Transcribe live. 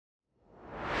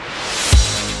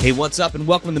Hey, what's up, and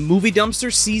welcome to Movie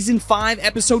Dumpster Season 5,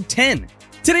 Episode 10.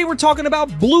 Today we're talking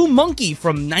about Blue Monkey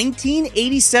from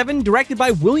 1987, directed by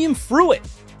William Fruitt.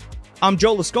 I'm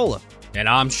Joe Lascola. And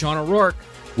I'm Sean O'Rourke.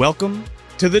 Welcome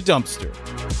to the Dumpster.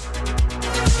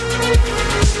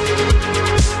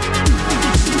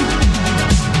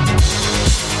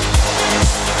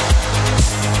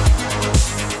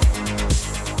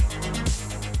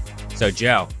 So,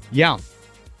 Joe. Yeah.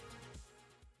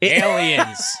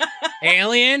 Aliens.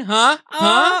 Alien, huh?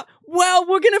 Well,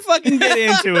 we're gonna fucking get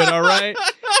into it, all right?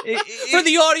 For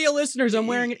the audio listeners, I'm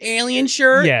wearing an alien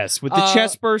shirt. Yes, with the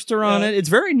chest burster on it. It's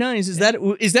very nice. Is that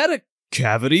a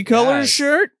cavity color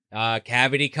shirt?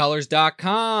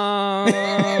 CavityColors.com.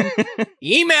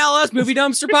 Email us,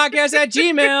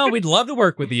 moviedumpsterpodcast@gmail. We'd love to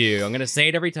work with you. I'm going to say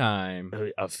it every time.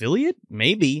 Affiliate?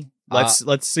 Maybe.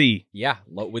 Let's see. Yeah,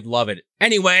 we'd love it.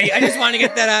 Anyway, I just want to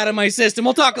get that out of my system.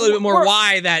 We'll talk a little bit more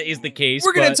why that is the case.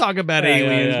 We're going to talk about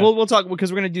aliens. Yeah. We'll talk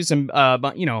because we're going to do some,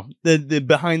 the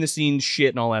behind the scenes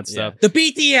shit and all that stuff. The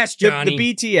BTS, Johnny.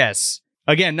 The BTS.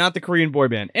 Again, not the Korean boy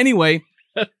band. Anyway.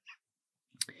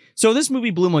 So this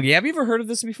movie, Blue Monkey, have you ever heard of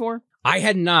this before? I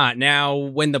had not. Now,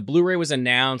 when the Blu-ray was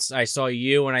announced, I saw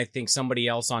you and I think somebody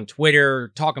else on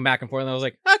Twitter talking back and forth, and I was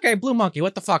like, okay, Blue Monkey,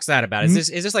 what the fuck's that about? Is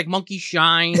this like Monkey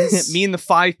Shines? Me and the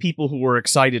 5 people who were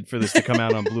excited for this to come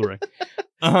out on Blu-ray.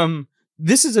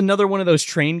 This is another one of those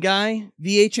Train Guy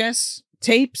VHS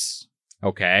tapes.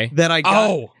 Okay. That I got.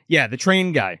 Oh! Yeah, the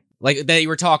Train Guy. Like that you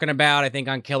were talking about, I think,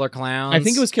 on Killer Clowns. I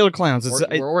think it was Killer Clowns.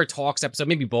 Or Talks episode,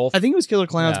 maybe both. I think it was Killer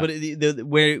Clowns, Yeah. but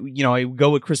where, I would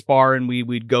go with Chris Barr, and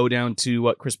we'd go down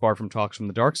to Chris Barr from Talks from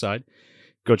the Dark Side.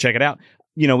 Go check it out.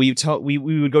 We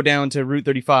would go down to Route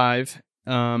 35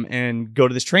 and go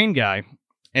to this Train Guy,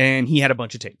 and he had a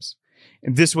bunch of tapes.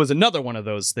 And this was another one of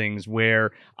those things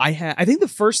where I think the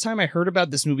first time I heard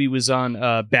about this movie was on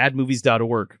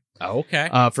badmovies.org. Oh, okay.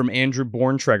 From Andrew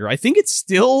Borntrager. I think it's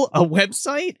still a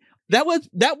website. That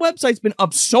website's been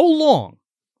up so long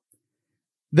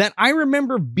that I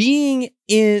remember being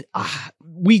in.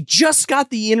 We just got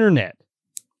the internet,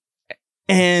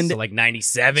 and so like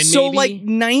 97, so maybe? like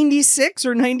 96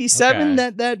 or 97.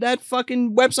 Okay. That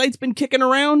fucking website's been kicking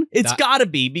arodd. It's got to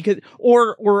be because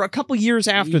or a couple years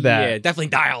after that. Yeah, definitely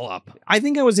dial up. I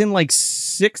think I was in like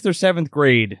 6th or 7th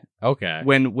grade. Okay,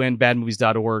 when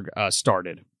badmovies.org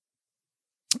started.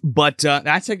 But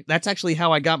that's actually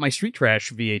how I got my Street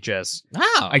Trash VHS.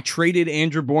 Oh. I traded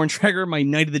Andrew Borntrager my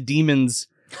Night of the Demons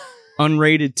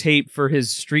unrated tape for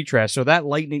his Street Trash. So that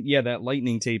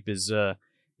lightning tape is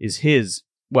his.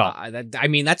 Well,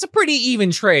 that's a pretty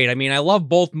even trade. I mean, I love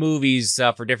both movies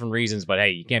for different reasons, but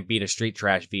hey, you can't beat a Street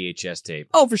Trash VHS tape.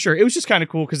 Oh, for sure. It was just kind of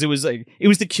cool because it was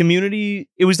the community.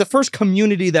 It was the first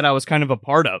community that I was kind of a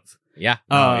part of. Yeah.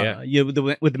 With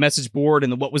the message board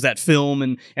and what was that film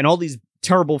and all these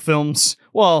terrible films.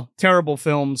 Well, terrible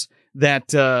films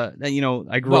that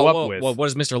I grew up with. Well, what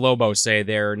does Mr. Lobo say?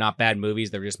 They're not bad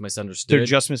movies. They're just misunderstood. They're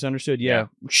just misunderstood. Yeah.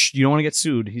 Shh, you don't want to get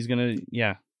sued. He's gonna.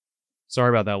 Yeah. Sorry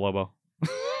about that, Lobo.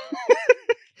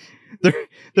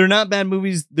 They're not bad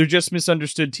movies. They're just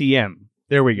misunderstood. TM.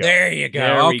 There we go. There you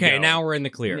go. Okay, now we're in the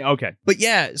clear. Okay, but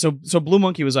yeah. So Blue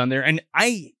Monkey was on there, and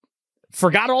I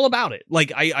forgot all about it.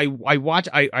 Like I watched.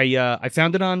 I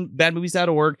found it on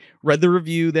badmovies.org. Read the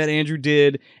review that Andrew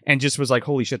did, and just was like,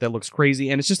 "Holy shit, that looks crazy!"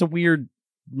 And it's just a weird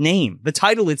name. The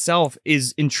title itself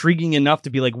is intriguing enough to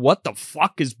be like, "What the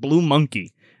fuck is Blue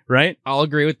Monkey?" Right? I'll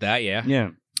agree with that. Yeah. Yeah.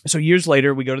 So years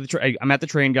later, we go to I'm at the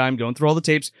Train Guy. I'm going through all the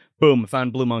tapes. Boom! I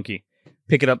found Blue Monkey.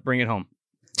 Pick it up, bring it home.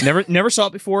 Never saw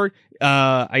it before.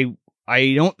 I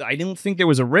don't think there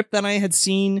was a rip that I had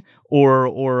seen,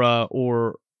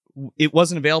 or it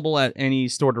wasn't available at any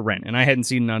store to rent, and I hadn't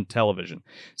seen it on television.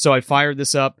 So I fired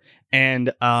this up,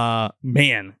 and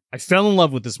man, I fell in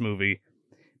love with this movie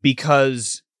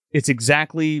because it's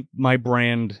exactly my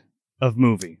brand of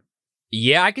movie.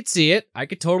 Yeah, I could see it. I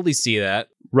could totally see that.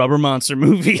 Rubber monster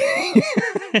movie.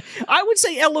 I would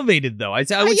say elevated, though. I would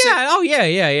say,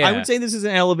 I would say this is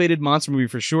an elevated monster movie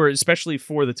for sure, especially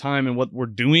for the time and what we're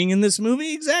doing in this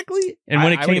movie exactly. And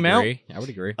when it came out, I would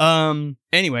agree.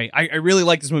 Anyway, I really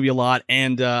like this movie a lot,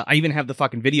 and I even have the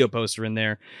fucking video poster in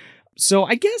there. So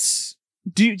I guess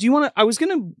do you want to? I was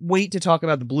gonna wait to talk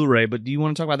about the Blu-ray, but do you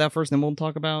want to talk about that first? Then we'll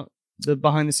talk about the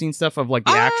behind the scenes stuff of like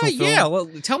the actual film. Yeah, well,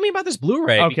 tell me about this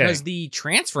Blu-ray because the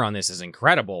transfer on this is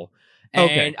incredible.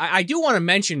 And I do want to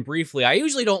mention briefly, I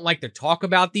usually don't like to talk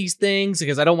about these things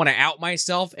because I don't want to out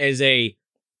myself as a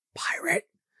pirate.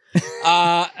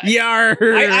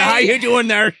 Yarr, how you doing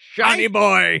there, Johnny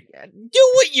boy?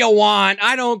 Do what you want.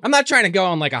 I'm not trying to go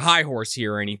on like a high horse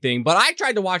here or anything, but I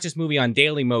tried to watch this movie on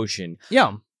Daily Motion.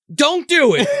 Yeah. Don't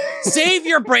do it. Save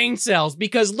your brain cells,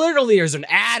 because literally there's an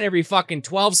ad every fucking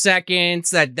 12 seconds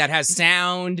that has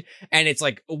sound, and it's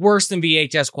like worse than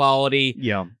VHS quality.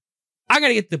 Yeah. I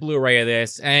gotta get the Blu-ray of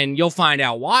this, and you'll find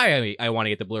out why I want to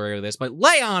get the Blu-ray of this, but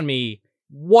lay on me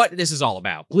what this is all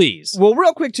about, please. Well,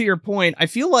 real quick to your point, I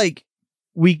feel like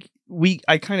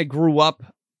I kind of grew up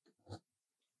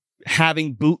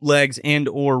having bootlegs and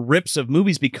or rips of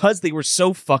movies because they were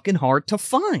so fucking hard to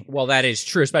find. Well, that is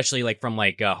true, especially like from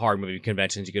like horror movie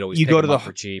conventions. You could always go to them up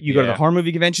for cheap. You go to the horror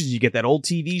movie conventions. You get that old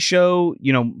TV show.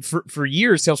 You know, for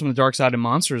years, Tales from the Dark Side and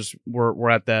Monsters were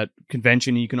at that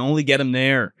convention, and you can only get them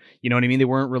there. You know what I mean? They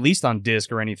weren't released on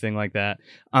disc or anything like that.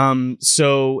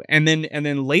 So and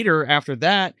then later after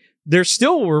that, there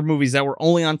still were movies that were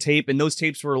only on tape, and those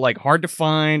tapes were like hard to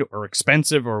find or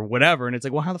expensive or whatever. And it's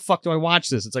like, well, how the fuck do I watch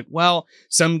this? It's like, well,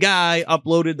 some guy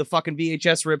uploaded the fucking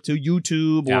VHS rip to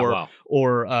YouTube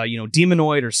or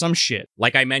Demonoid or some shit.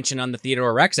 Like I mentioned on the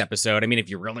Theodore Rex episode, I mean,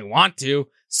 if you really want to,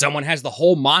 someone has the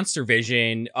whole monster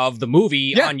vision of the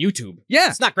movie on YouTube. Yeah.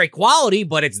 It's not great quality,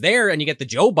 but it's there, and you get the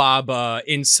Joe Bob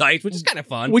insights, which is kind of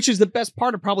fun. Which is the best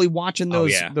part of probably watching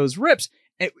those rips.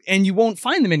 And you won't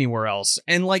find them anywhere else.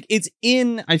 And like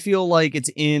I feel like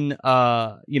it's in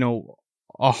a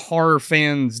horror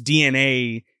fan's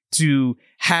DNA to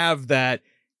have that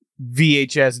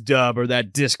VHS dub or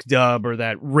that disc dub or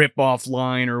that rip off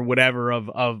line or whatever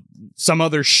of some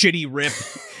other shitty rip.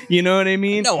 You know what I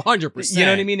mean? No, 100%. You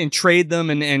know what I mean? And trade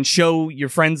them and show your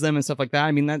friends them and stuff like that.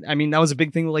 I mean that was a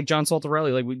big thing with like John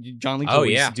Saltarelli, like John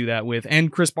Lee used to do that with,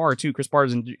 and Chris Barr too. Chris Barr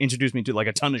has introduced me to like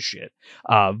a ton of shit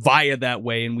via that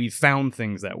way, and we found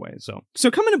things that way. So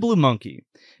coming to Blue Monkey.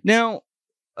 Now,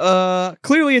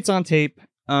 clearly it's on tape,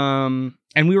 and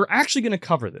we were actually going to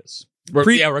cover this.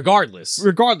 Regardless,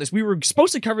 we were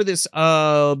supposed to cover this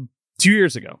 2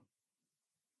 years ago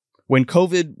when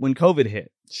COVID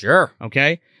hit. Sure.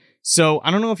 Okay. So I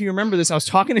don't know if you remember this. I was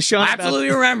talking to Sean. I absolutely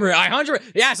remember it.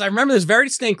 Yes, I remember this very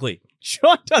distinctly.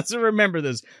 Sean doesn't remember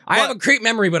this. I have a creep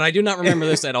memory, but I do not remember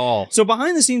this at all. So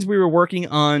behind the scenes, we were working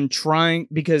on trying,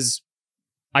 because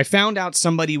I found out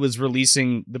somebody was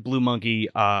releasing the Blue Monkey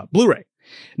Blu-ray.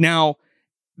 Now,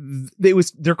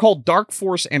 they're called Dark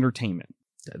Force Entertainment.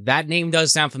 That name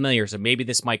does sound familiar, so maybe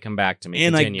this might come back to me.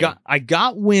 And continue. I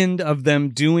got wind of them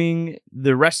doing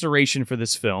the restoration for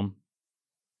this film.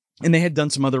 And they had done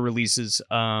some other releases.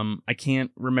 I can't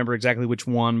remember exactly which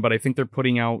one, but I think they're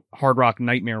putting out Hard Rock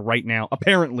Nightmare right now.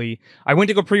 Apparently, I went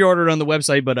to go pre-order it on the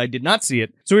website, but I did not see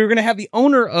it. So we were going to have the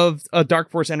owner of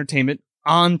Dark Force Entertainment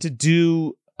on to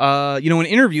do, an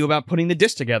interview about putting the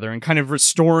disc together and kind of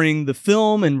restoring the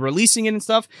film and releasing it and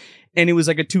stuff. And it was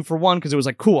like a 2-for-1 because it was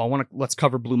like, cool, let's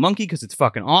cover Blue Monkey because it's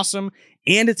fucking awesome.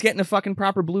 And it's getting a fucking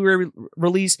proper Blu-ray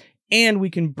release. And we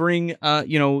can bring,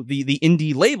 the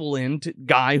indie label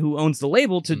guy who owns the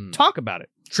label to talk about it.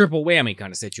 Triple whammy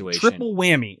kind of situation. Triple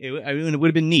whammy. It would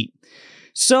have been neat.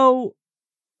 So,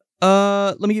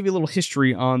 let me give you a little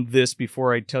history on this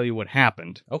before I tell you what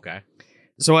happened. Okay.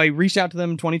 So I reached out to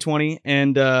them in 2020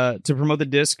 and to promote the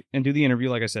disc and do the interview,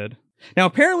 like I said. Now,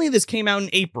 apparently this came out in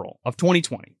April of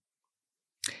 2020.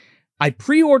 I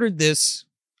pre-ordered this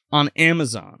on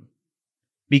Amazon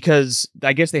because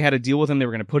I guess they had a deal with them. They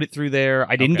were going to put it through there.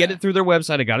 I didn't get it through their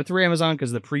website. I got it through Amazon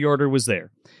because the pre-order was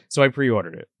there. So I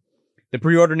pre-ordered it. The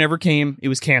pre-order never came. It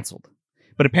was canceled.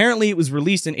 But apparently it was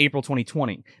released in April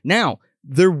 2020. Now,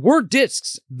 there were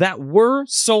discs that were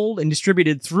sold and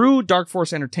distributed through Dark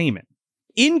Force Entertainment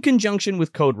in conjunction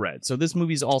with Code Red. So this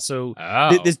movie's also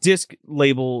this disc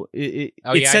label. It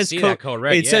says Code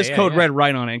Red. It says Code Red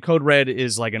right on it. And Code Red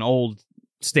is like an old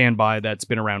standby that's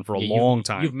been around for a long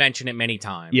time. You've mentioned it many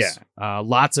times. Yeah,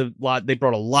 they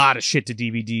brought a lot of shit to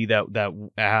DVD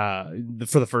that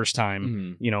for the first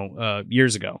time,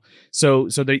 years ago. So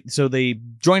they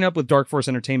join up with Dark Force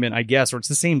Entertainment, I guess, or it's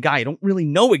the same guy. I don't really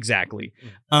know exactly,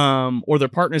 or they're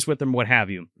partners with them, what have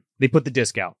you. They put the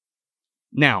disc out.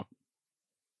 Now,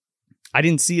 I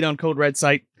didn't see it on Code Red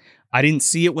site. I didn't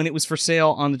see it when it was for sale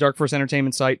on the Dark Force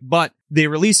Entertainment site, but they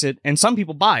release it and some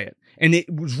people buy it. And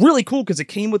it was really cool because it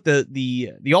came with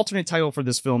the alternate title for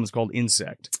this film is called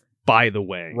Insect, by the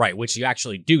way. Right, which you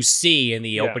actually do see in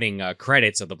the opening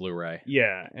credits of the Blu-ray.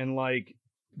 Yeah, and like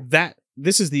that,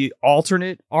 this is the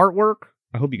alternate artwork.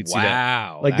 I hope you can see that.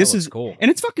 Wow, like this is cool. And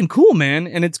it's fucking cool, man.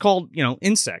 And it's called,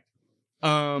 Insect.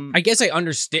 I guess I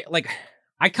understand, like,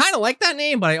 I kind of like that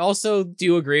name, but I also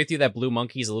do agree with you that Blue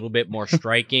Monkey is a little bit more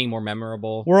striking, more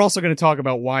memorable. We're also going to talk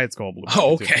about why it's called Blue Monkey.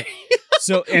 Oh, okay.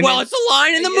 So, it's a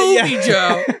line in the movie,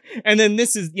 Joe. And then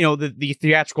this is, the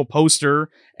theatrical poster.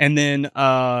 And then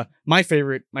my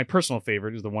personal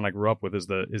favorite is the one I grew up with is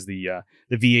the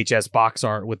VHS box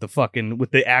art with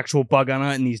the actual bug on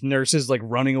it and these nurses like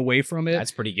running away from it.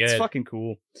 That's pretty good. It's fucking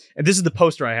cool. And this is the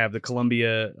poster I have, the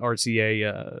Columbia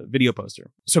RCA video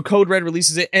poster. So Code Red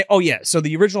releases it. And, so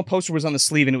the original poster was on the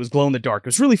sleeve and it was glow in the dark. It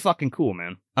was really fucking cool,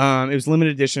 man. It was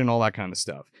limited edition and all that kind of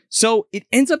stuff. So it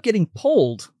ends up getting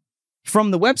pulled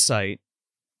from the website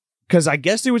because I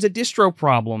guess there was a distro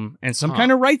problem and some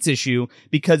kind of rights issue,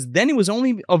 because then it was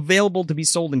only available to be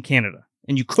sold in Canada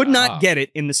and you could not get it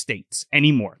in the States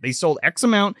anymore. They sold X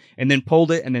amount and then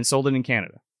pulled it and then sold it in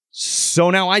Canada.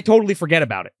 So now I totally forget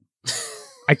about it.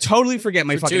 I totally forget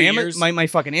my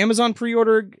fucking Amazon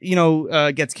pre-order,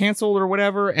 gets canceled or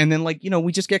whatever. And then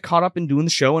we just get caught up in doing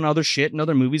the show and other shit and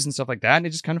other movies and stuff like that. And it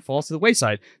just kind of falls to the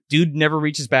wayside. Dude never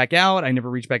reaches back out. I never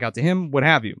reach back out to him, what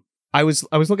have you. I was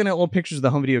looking at old pictures of the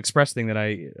Home Video Express thing that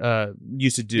I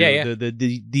used to do. Yeah. The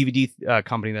DVD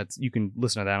company that's, you can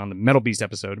listen to that on the Metal Beast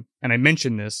episode. And I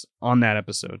mentioned this on that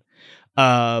episode.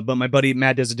 But my buddy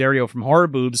Matt Desiderio from Horror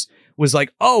Boobs was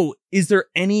like, oh, is there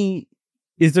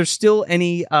still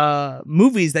any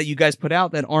movies that you guys put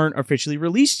out that aren't officially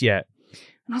released yet?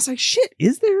 And I was like, shit,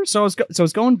 is there? So I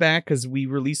was going back because we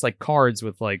released like cards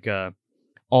with like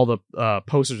all the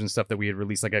posters and stuff that we had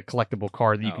released, like a collectible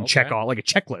card that you can check off, like a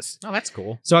checklist. Oh, that's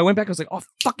cool. So I went back, I was like, oh,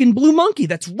 fucking Blue Monkey,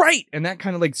 that's right. And that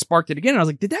kind of like sparked it again. And I was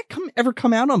like, did that ever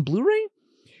come out on Blu-ray?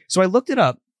 So I looked it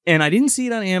up and I didn't see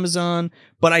it on Amazon,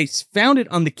 but I found it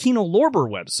on the Kino Lorber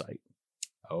website.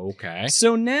 Okay.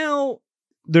 So now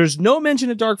there's no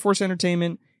mention of Dark Force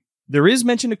Entertainment. There is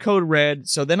mention of Code Red.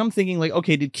 So then I'm thinking like,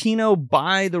 okay, did Kino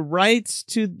buy the rights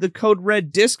to the Code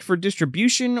Red disc for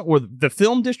distribution or the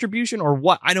film distribution or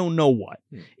what? I don't know what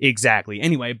exactly.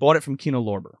 Anyway, I bought it from Kino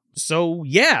Lorber. So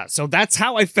yeah, so that's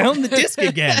how I found the disc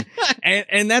again.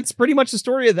 and that's pretty much the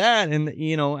story of that.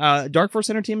 And, Dark Force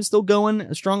Entertainment is still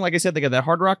going strong. Like I said, they got that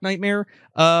Hard Rock Nightmare,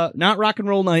 not Rock and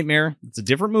Roll Nightmare. It's a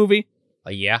different movie.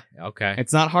 Yeah, okay.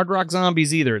 It's not Hard Rock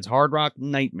Zombies either. It's Hard Rock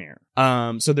Nightmare.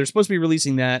 So they're supposed to be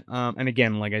releasing that. And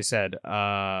again, like I said,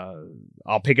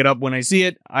 I'll pick it up when I see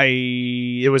it.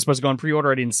 It was supposed to go on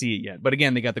pre-order. I didn't see it yet. But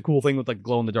again, they got the cool thing with like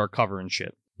glow in the dark cover and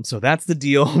shit. So that's the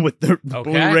deal with the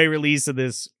Blu-ray release of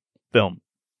this film.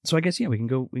 So I guess we can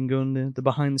go into the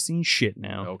behind the scenes shit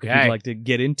now. Okay. If you'd like to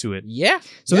get into it. Yeah.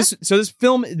 So this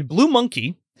film, Blue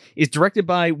Monkey, is directed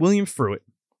by William Fruitt.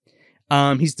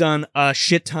 He's done a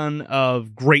shit ton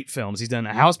of great films. He's done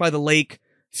A House by the Lake,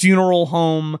 Funeral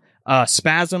Home,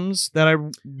 Spasms that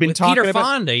I've been talking about. With Peter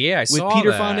Fonda, I saw that. With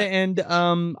Peter Fonda and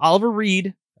Oliver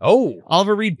Reed. Oh.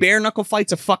 Oliver Reed bare knuckle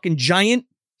fights a fucking giant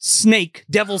snake,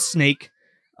 devil snake.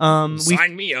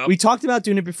 Sign me up. We talked about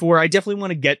doing it before. I definitely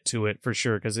want to get to it for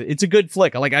sure because it's a good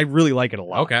flick. I really like it a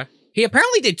lot. Okay. He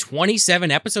apparently did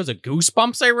 27 episodes of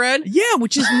Goosebumps, I read. Yeah,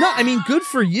 which is not, good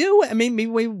for you. I mean,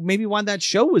 maybe why that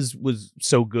show was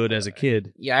so good as a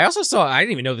kid. Yeah, I also saw, I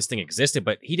didn't even know this thing existed,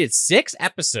 but he did 6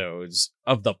 episodes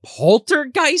of the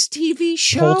Poltergeist TV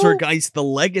show. Poltergeist, The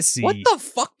Legacy. What the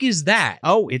fuck is that?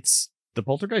 Oh, it's the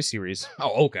Poltergeist series.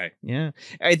 Oh, okay. Yeah.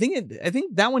 I think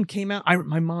that one came out.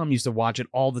 My mom used to watch it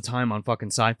all the time on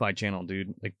fucking Sci-Fi Channel,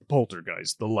 dude. Like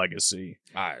Poltergeist, The Legacy.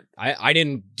 I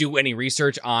didn't do any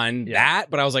research on that,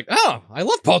 but I was like, oh, I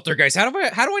love Poltergeist. How do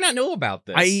I not know about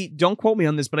this? Don't quote me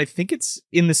on this, but I think it's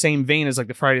in the same vein as like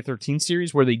the Friday the 13th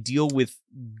series where they deal with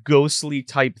ghostly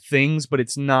type things, but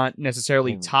it's not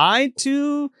necessarily tied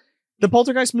to the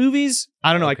Poltergeist movies.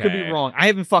 I don't know. Okay. I could be wrong. I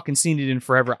haven't fucking seen it in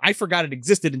forever. I forgot it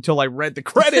existed until I read the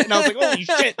credit and I was like, holy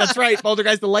shit, that's right.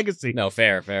 Poltergeist, The Legacy. No,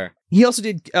 fair. He also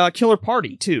did Killer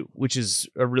Party too, which is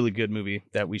a really good movie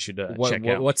that we should check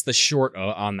out. What's the short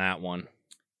on that one?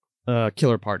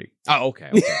 Killer Party. Oh, okay.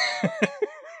 Is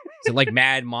it like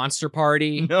Mad Monster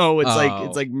Party? No,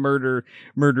 it's like murderers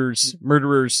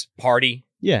party.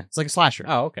 Yeah, it's like a slasher.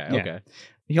 Oh, okay. Yeah. Okay.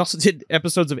 He also did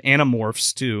episodes of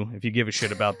Animorphs too, if you give a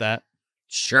shit about that.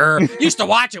 Sure. Used to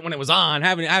watch it when it was on.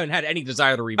 Haven't had any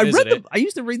desire to revisit it. I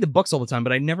used to read the books all the time,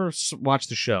 but I never watched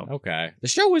the show. Okay. The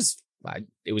show was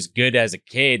good as a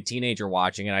kid, teenager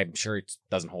watching it. I'm sure it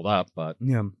doesn't hold up, but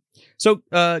yeah. So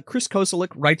Chris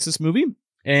Koselleck writes this movie,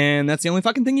 and that's the only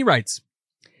fucking thing he writes.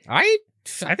 I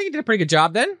think he did a pretty good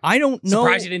job then. I don't know.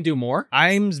 Surprised he didn't do more.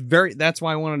 That's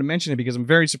why I wanted to mention it, because I'm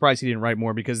very surprised he didn't write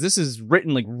more, because this is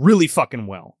written like really fucking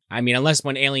well. I mean, unless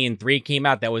when Alien 3 came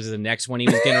out, that was the next one he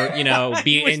was going to,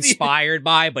 be inspired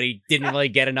by, but he didn't really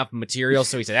get enough material,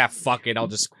 so he said, fuck it, I'll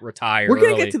just retire. We're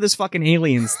going to get to this fucking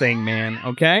Aliens thing, man,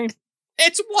 okay?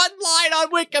 It's one line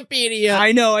on Wikipedia.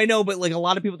 I know, but like a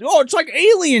lot of people do, oh, it's like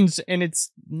Aliens, and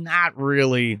it's not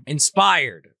really.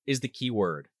 Inspired is the key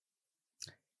word.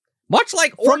 Much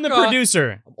like Orca, from the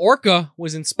producer. Orca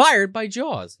was inspired by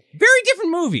Jaws. Very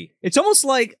different movie. It's almost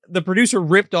like the producer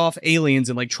ripped off Aliens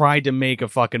and like tried to make a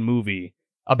fucking movie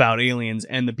about aliens,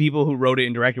 and the people who wrote it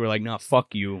and directed were like, "No,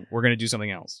 fuck you. We're gonna do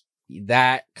something else."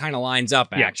 That kind of lines up,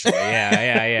 actually.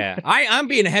 Yeah. I'm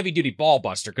being a heavy duty ball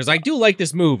buster because I do like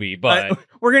this movie, but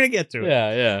we're gonna get to it.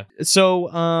 Yeah.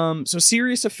 So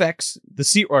Serious Effects, the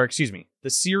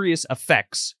Serious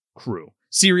Effects crew,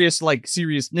 serious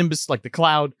Nimbus, like the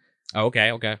cloud. Oh,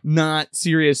 okay. Not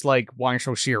serious like why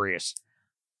so serious.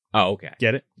 Oh, okay.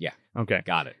 Get it? Yeah. Okay.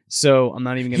 Got it. So I'm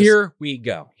not even gonna. Here we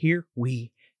go. Here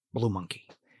we Blue Monkey.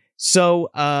 So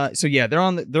yeah, they're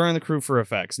on the crew for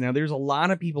effects. Now there's a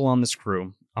lot of people on this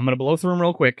crew. I'm gonna blow through them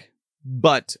real quick,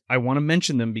 but I want to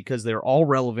mention them because they're all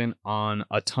relevant on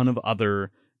a ton of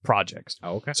other projects.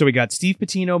 Oh, okay. So we got Steve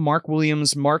Patino, Mark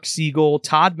Williams, Mark Siegel,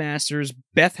 Todd Masters,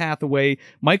 Beth Hathaway,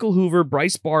 Michael Hoover,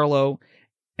 Bryce Barlow,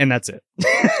 and that's it.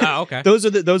 Oh, okay. Those are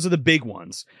the big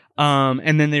ones.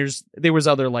 And then there was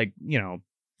other like,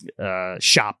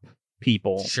 shop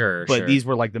people. Sure. But these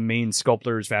were like the main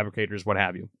sculptors, fabricators, what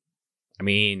have you. I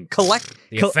mean, the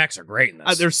effects are great in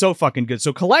this. They're so fucking good.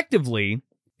 So collectively,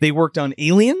 they worked on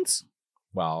Aliens.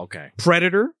 Well, okay.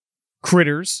 Predator,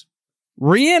 Critters,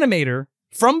 Reanimator,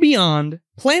 From Beyond,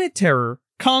 Planet Terror,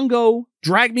 Congo,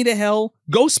 Drag Me to Hell,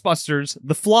 Ghostbusters,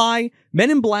 The Fly, Men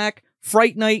in Black,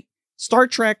 Fright Night, Star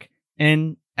Trek,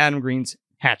 and Adam Green's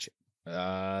Hatchet.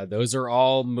 Those are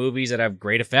all movies that have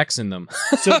great effects in them.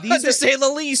 So these to say the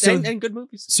least, and good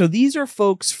movies. So these are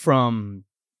folks from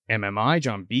MMI,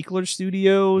 John Buechler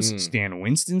Studios, Stan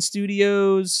Winston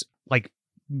Studios, like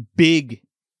big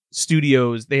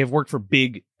studios. They have worked for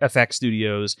big effects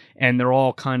studios, and they're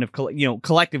all kind of,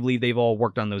 collectively, they've all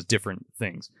worked on those different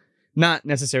things. Not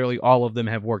necessarily all of them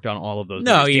have worked on all of those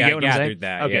No, things. yeah, I gathered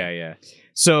that. Okay. Yeah.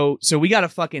 So we got a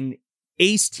fucking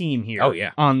ace team here. Oh,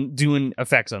 yeah. On doing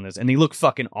effects on this, and they look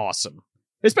fucking awesome.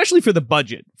 Especially for the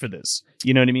budget for this.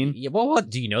 You know what I mean? Yeah, well, what?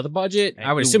 Do you know the budget?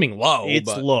 I was assuming low. It's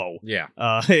low. Yeah.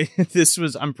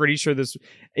 I'm pretty sure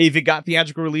if it got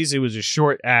theatrical release, it was a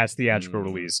short-ass theatrical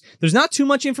release. There's not too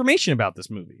much information about this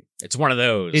movie. It's one of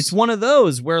those. It's one of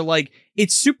those where, like,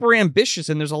 it's super ambitious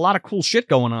and there's a lot of cool shit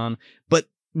going on, but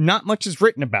not much is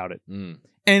written about it. And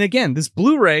again, this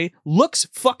Blu-ray looks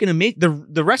fucking amazing.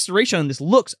 The restoration on this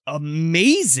looks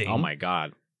amazing. Oh, my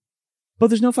God. But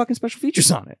there's no fucking special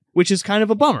features on it, which is kind of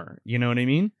a bummer. You know what I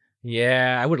mean?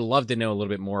 Yeah, I would love to know a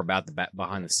little bit more about the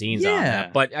behind the scenes on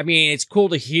that. But, I mean, it's cool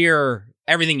to hear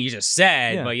everything you just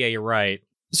said, but yeah, you're right.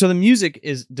 So the music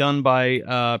is done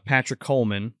by Patrick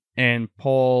Coleman and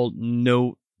Paul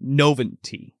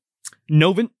Novotny.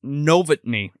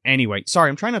 Anyway, sorry,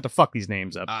 I'm trying not to fuck these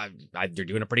names up. You're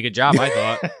doing a pretty good job,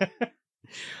 I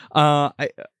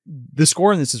thought. The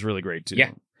score in this is really great, too.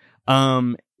 Yeah.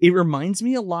 It reminds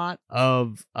me a lot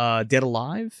of Dead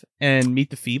Alive and Meet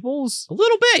the Feebles. A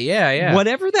little bit, yeah.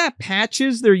 Whatever that patch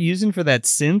is they're using for that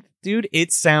synth, dude,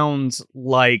 it sounds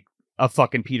like a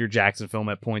fucking Peter Jackson film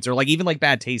at points, or like even like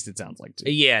Bad Taste it sounds like,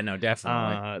 too. Yeah, no,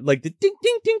 definitely. Like the ding,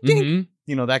 ding, ding, ding.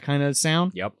 You know, that kind of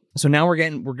sound? Yep. So now we're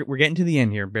getting to the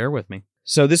end here. Bear with me.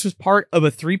 So this was part of a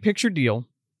 3-picture deal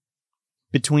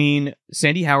between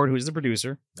Sandy Howard, who is the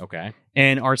producer,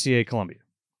 and RCA Columbia.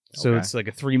 So it's like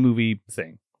a 3-movie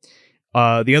thing.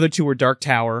 The other 2 were Dark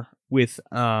Tower with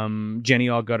Jenny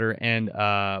Allgutter and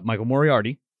Michael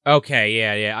Moriarty. Okay,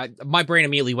 yeah. My brain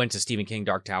immediately went to Stephen King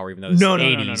Dark Tower, even though it's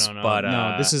 80s. No. But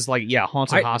no, this is like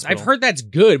Haunted Hospital. I've heard that's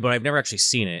good, but I've never actually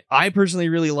seen it. I personally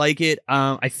really like it.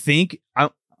 I think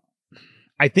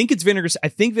it's Vinegar. I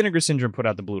think Vinegar Syndrome put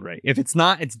out the Blu-ray. If it's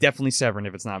not, it's definitely Severin.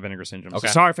 If it's not Vinegar Syndrome, okay.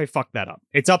 So sorry if I fucked that up.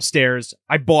 It's upstairs.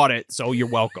 I bought it, so you're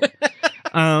welcome.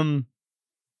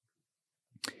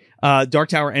 Dark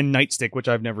Tower and Nightstick, which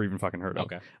I've never even fucking heard of.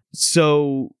 Okay.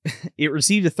 So it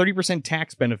received a 30%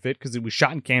 tax benefit because it was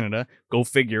shot in Canada. Go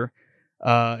figure.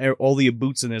 All the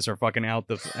boots in this are fucking out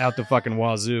the fucking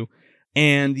wazoo.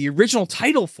 And the original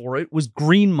title for it was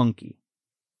Green Monkey.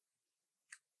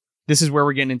 This is where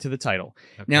we're getting into the title.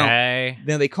 Okay.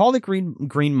 Now they called it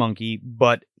Green Monkey,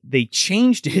 but they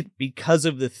changed it because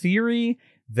of the theory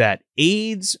that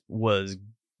AIDS was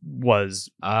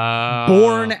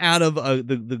born out of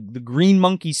the green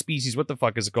monkey species. What the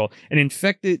fuck is it called? An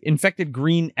infected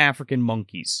green African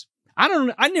monkeys.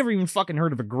 I never even fucking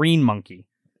heard of a green monkey.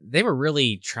 They were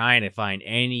really trying to find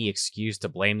any excuse to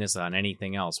blame this on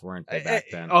anything else, weren't they, back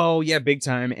then? Oh yeah, big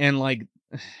time. And like,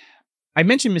 I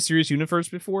mentioned Mysterious Universe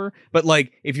before, but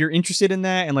like if you're interested in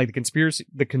that and like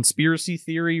the conspiracy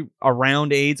theory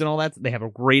around AIDS and all that, they have a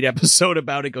great episode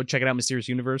about it. Go check it out, Mysterious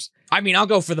Universe. I mean, I'll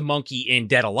go for the monkey in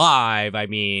Dead Alive. I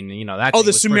mean, you know that. Oh,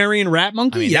 the Sumerian rat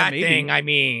monkey. I mean, yeah, that maybe. thing. I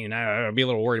mean, I'd be a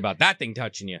little worried about that thing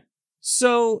touching you.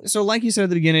 So like you said at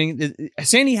the beginning,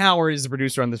 Sandy Howard is the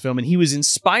producer on this film, and he was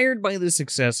inspired by the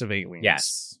success of Aliens.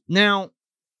 Yes. Now,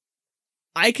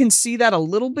 I can see that a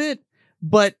little bit,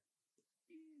 but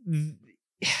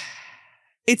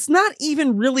it's not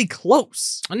even really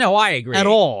close. No, I agree. At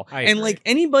all. I and agree. like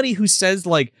anybody who says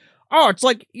like, oh, it's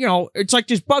like, you know, it's like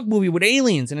this bug movie with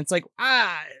aliens, and it's like,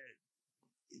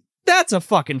 that's a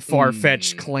fucking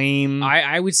far-fetched claim.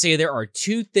 I would say there are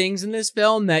two things in this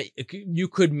film that you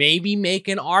could maybe make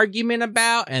an argument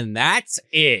about, and that's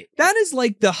it. That is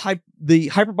like the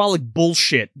hyperbolic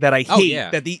bullshit that I hate. Oh, yeah.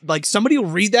 That like somebody will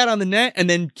read that on the net and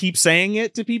then keep saying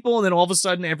it to people, and then all of a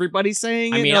sudden everybody's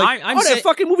saying it. I mean, like, I'm that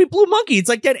fucking movie Blue Monkey. It's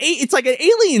like that. It's like an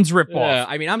Aliens ripoff.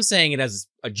 I mean, I'm saying it as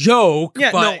a joke.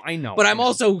 Yeah, but, no, I know. But I'm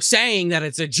also saying that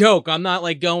it's a joke. I'm not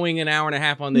like going an hour and a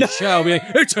half on this show, being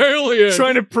like, it's Alien,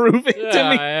 trying to prove it to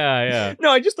me. Yeah. No,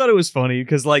 I just thought it was funny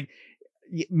because like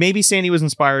maybe Sandy was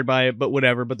inspired by it, but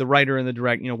whatever. But the writer and the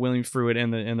direct, you know, William Fruitt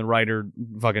and the writer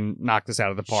fucking knocked this out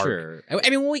of the park. Sure.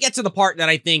 I mean, when we get to the part that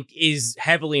I think is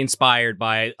heavily inspired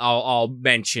by it, I'll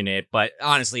mention it. But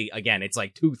honestly, again, it's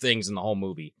like two things in the whole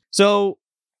movie. So,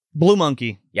 Blue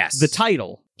Monkey. Yes. The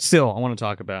title, still, I want to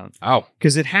talk about. Oh.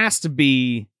 Because it has to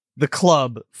be the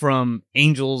club from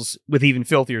Angels with Even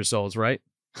Filthier Souls, right?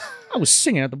 I was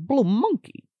singing at the Blue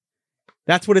Monkey.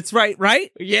 That's what it's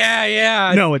right?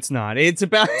 Yeah. No, it's not. It's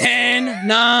about 10,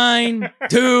 9,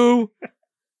 2.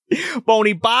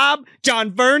 Boney Bob,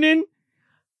 John Vernon.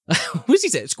 Who's he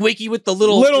say? Squeaky with the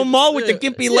little Mo with the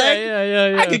gimpy leg.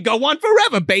 Yeah. I could go on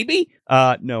forever, baby.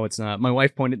 No, it's not. My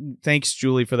wife thanks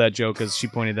Julie for that joke, because she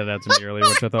pointed that out to me earlier,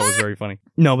 which I thought was very funny.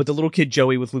 No, but the little kid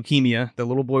Joey with leukemia, the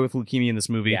little boy with leukemia in this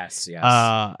movie, yes,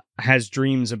 has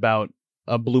dreams about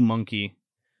a blue monkey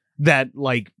that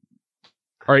like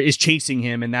is chasing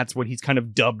him, and that's what he's kind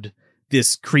of dubbed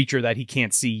this creature that he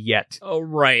can't see yet. Oh,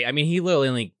 right. I mean, he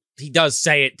literally he does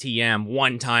say it TM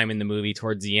one time in the movie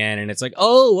towards the end, and it's like,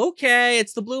 oh, okay,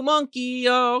 it's the blue monkey.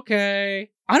 Oh, okay.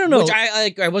 I don't know. Which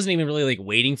I wasn't even really like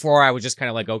waiting for. I was just kind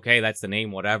of like, okay, that's the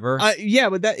name, whatever. Yeah,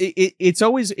 but that it's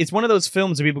always one of those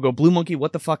films that people go, Blue Monkey,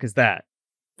 what the fuck is that?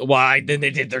 Why? Then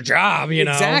they did their job, you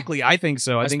know? Exactly. I think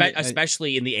so. I think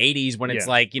especially in the 80s when it's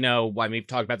like, you know, I mean, we've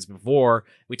talked about this before.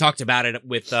 We talked about it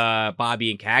with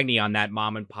Bobby and Cagney on that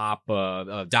mom and pop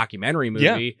documentary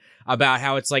movie about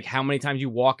how it's like how many times you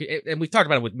walk, and we've talked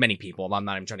about it with many people. I'm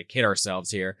not even trying to kid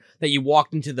ourselves here, that you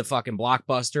walked into the fucking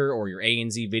Blockbuster or your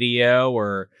A&Z Video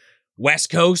or West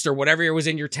Coast or whatever it was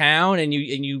in your town, and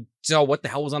you saw what the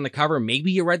hell was on the cover.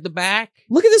 Maybe you read the back.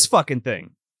 Look at this fucking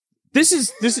thing. This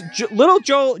is little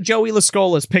Joey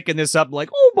Lascola's picking this up like,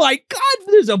 oh my God,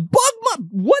 there's a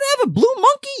whatever, Blue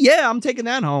Monkey. Yeah, I'm taking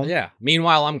that home. Yeah.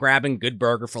 Meanwhile, I'm grabbing Good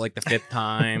Burger for like the 5th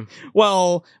time.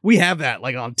 Well, we have that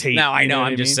like on tape. No, I know.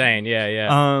 I'm just saying.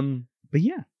 Yeah. But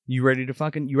yeah, you ready to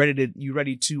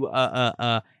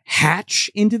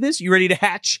hatch into this? You ready to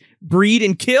hatch, breed,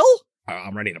 and kill?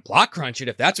 I'm ready to plot crunch it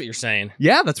if that's what you're saying.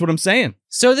 Yeah, that's what I'm saying.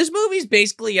 So this movie's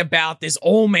basically about this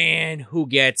old man who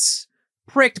gets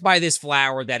pricked by this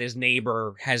flower that his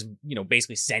neighbor has, you know,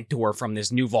 basically sent to her from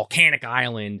this new volcanic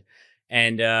island.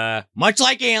 And much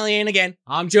like Alien, again,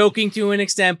 I'm joking to an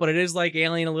extent, but it is like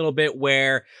Alien a little bit,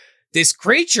 where this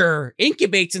creature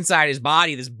incubates inside his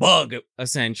body, this bug,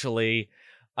 essentially.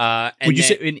 Would you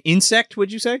say an insect,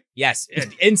 would you say? Yes,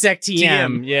 insect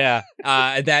TM. Yeah.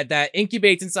 That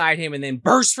incubates inside him and then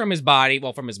bursts from his body,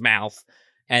 well, from his mouth.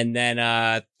 And then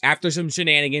after some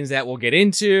shenanigans that we'll get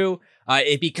into,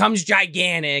 it becomes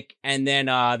gigantic, and then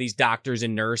these doctors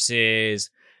and nurses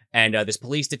and this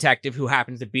police detective who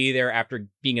happens to be there after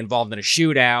being involved in a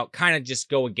shootout kind of just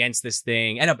go against this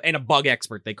thing, and a bug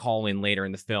expert they call in later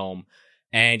in the film,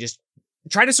 and just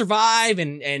try to survive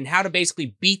and how to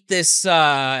basically beat this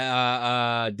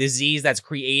disease that's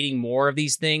creating more of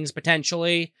these things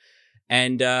potentially,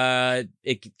 and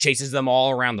it chases them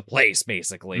all around the place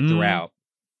basically throughout.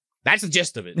 That's the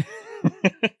gist of it.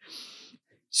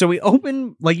 So we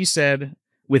open, like you said,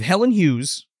 with Helen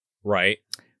Hughes. Right.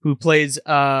 Who plays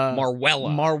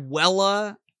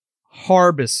Marwella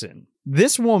Harbison.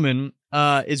 This woman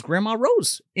is Grandma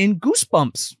Rose in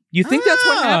Goosebumps. You think that's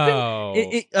what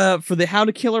happened? For the How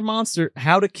to Kill a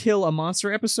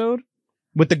Monster episode?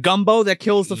 With the gumbo that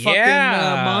kills the fucking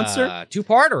monster?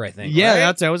 Two-parter, I think. Yeah,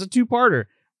 right? that was a two-parter.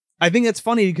 I think that's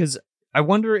funny because I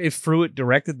wonder if Fruitt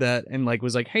directed that and like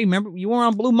was like, hey, remember, you were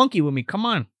on Blue Monkey with me. Come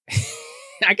on.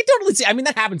 I can totally see. I mean,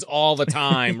 that happens all the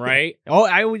time, right? Oh,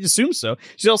 I would assume so.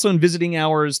 She's also in Visiting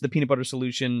Hours, The Peanut Butter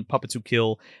Solution, Puppets Who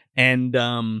Kill, and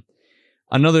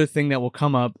another thing that will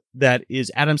come up that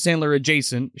is Adam Sandler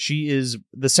adjacent. She is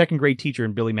the second grade teacher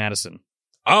in Billy Madison.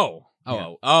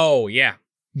 Yeah.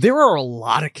 There are a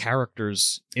lot of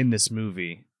characters in this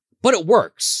movie. But it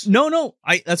works. No.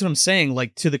 That's what I'm saying.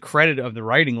 Like, to the credit of the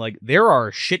writing, like, there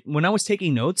are shit. When I was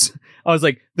taking notes, I was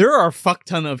like, there are a fuck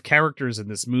ton of characters in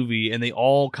this movie, and they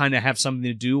all kind of have something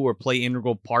to do or play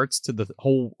integral parts to the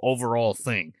whole overall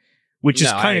thing, which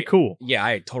is kind of cool. Yeah,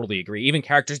 I totally agree. Even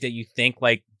characters that you think,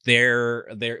 like, their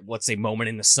let's say, moment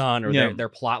in the sun or their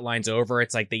plot lines over,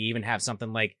 it's like they even have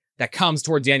something, like, that comes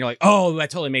towards the end. You're like, oh, that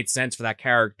totally made sense for that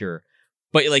character.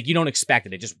 But, like, you don't expect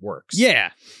it. It just works. Yeah.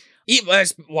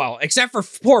 Well, except for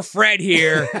poor Fred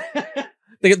here,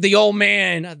 the old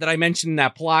man that I mentioned in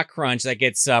that plot crunch that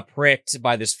gets pricked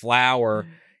by this flower.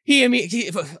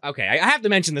 Okay, I have to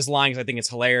mention this line because I think it's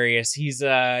hilarious. He's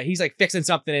like fixing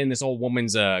something in this old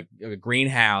woman's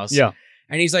greenhouse. Yeah,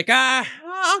 and he's like,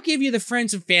 I'll give you the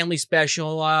friends and family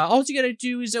special. All you gotta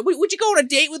do is, would you go on a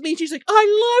date with me? And she's like,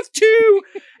 I'd love to.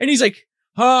 And he's like,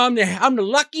 I'm the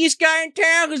luckiest guy in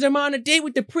town because I'm on a date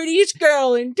with the prettiest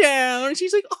girl in town. And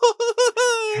she's like,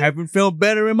 oh. Haven't felt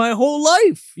better in my whole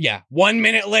life. Yeah. 1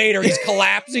 minute later, he's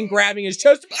collapsing, grabbing his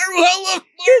chest.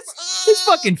 His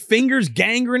fucking fingers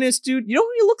gangrenous, dude. You know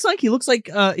what he looks like? He looks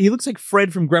like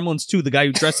Fred from Gremlins 2, the guy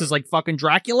who dresses like fucking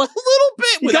Dracula. A little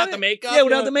bit without the makeup. Yeah,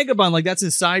 without the makeup on. Like, that's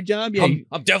his side job. Yeah,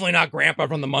 I'm definitely not Grandpa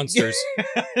from the Munsters.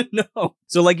 No.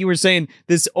 So, like you were saying,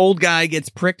 this old guy gets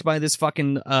pricked by this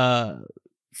fucking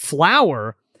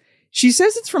flower. She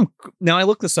says it's from, now I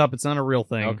looked this up, it's not a real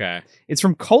thing. Okay. It's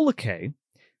from Colocae,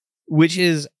 which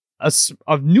is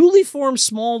a newly formed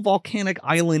small volcanic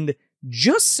island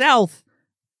just south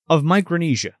of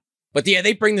Micronesia. But yeah,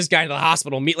 they bring this guy to the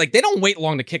hospital. Like, they don't wait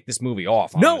long to kick this movie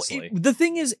off, honestly. No, the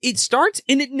thing is, it starts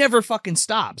and it never fucking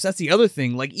stops. That's the other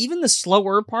thing. Like, even the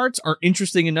slower parts are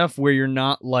interesting enough where you're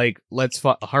not like, let's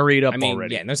hurry it up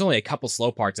already. Yeah, and there's only a couple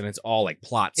slow parts and it's all like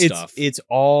plot stuff. It's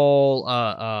all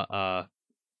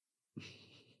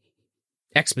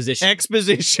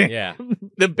exposition. Yeah.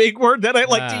 The big word that I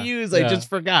like to use, I just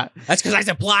forgot. That's because I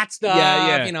said plot stuff.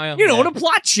 Yeah. The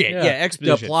plot shit. Yeah,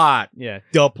 exposition. The plot. Yeah.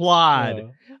 The plot.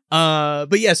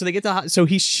 But yeah, so they get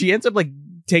to, she ends up like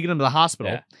taking him to the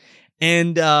hospital. Yeah.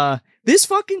 And this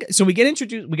fucking, so we get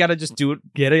introduced, we got to just do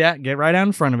it, get right out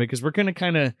in front of it, because we're going to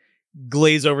kind of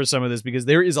glaze over some of this because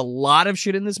there is a lot of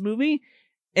shit in this movie.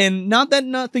 And not that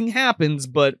nothing happens,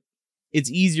 but it's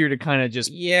easier to kind of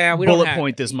just bullet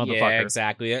point this motherfucker. Yeah,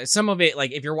 exactly. Some of it,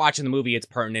 like, if you're watching the movie, it's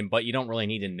pertinent, but you don't really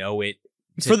need to know it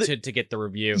to get the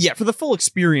review. Yeah, for the full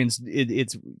experience,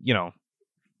 it's,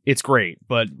 it's great,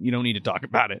 but you don't need to talk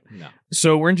about it. No.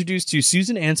 So we're introduced to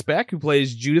Susan Ansbeck, who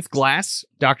plays Judith Glass,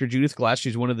 Dr. Judith Glass.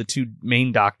 She's one of the two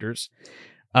main doctors.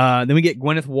 Then we get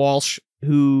Gwyneth Walsh,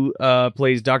 who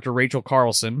plays Dr. Rachel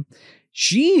Carlson.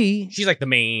 She's like the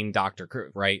main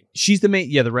doctor, right? She's the main,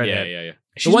 the redhead. Yeah.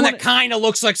 She's the one that kind of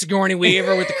looks like Sigourney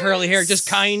Weaver with the curly hair, just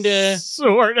kind of.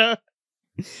 Sorta.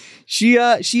 She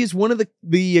is one of the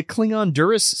Klingon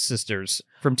Duras sisters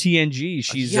from TNG.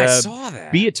 She's I saw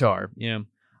that. Beatar. Yeah.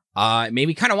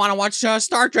 Maybe kind of want to watch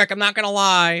Star Trek. I'm not gonna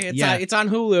lie. It's on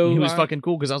Hulu. He was fucking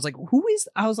cool because I was like,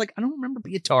 I was like, I don't remember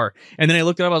Beatar. And then I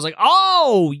looked it up. I was like,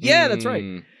 oh yeah, that's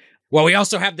right. Well, we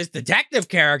also have this detective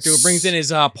character who brings in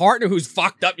his partner who's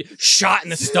fucked up, shot in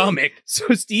the stomach.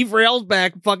 So Steve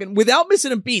Railsback, fucking, without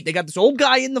missing a beat, they got this old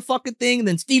guy in the fucking thing, and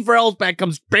then Steve Railsback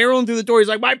comes barreling through the door. He's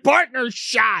like, my partner's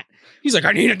shot. He's like,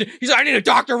 I need a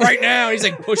doctor right now. He's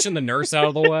like pushing the nurse out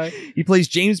of the way. He plays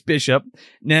James Bishop.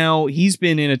 Now, he's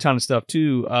been in a ton of stuff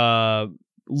too.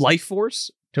 Life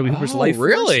Force. Toby Hooper's Life Force.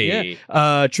 Really?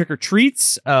 Yeah. Trick or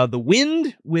Treats. The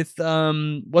Wind with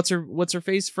what's her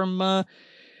face from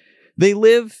They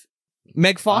Live,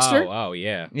 Meg Foster. Oh,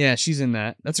 yeah. Yeah, she's in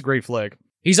that. That's a great flick.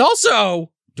 He's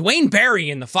also Dwayne Barry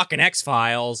in the fucking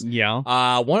X-Files. Yeah.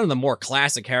 One of the more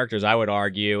classic characters, I would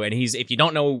argue. And if you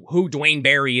don't know who Dwayne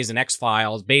Barry is in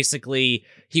X-Files, basically,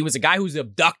 he was a guy who was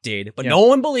abducted, but no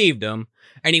one believed him.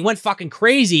 And he went fucking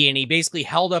crazy, and he basically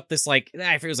held up this, like,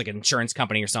 I forget, it was like an insurance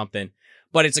company or something.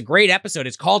 But it's a great episode.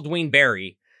 It's called Dwayne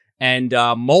Barry. And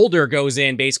Mulder goes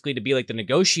in basically to be like the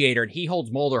negotiator, and he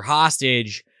holds Mulder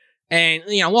hostage. And,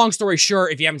 long story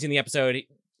short, if you haven't seen the episode,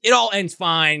 it all ends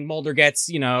fine. Mulder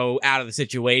gets, out of the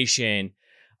situation.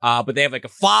 But they have like a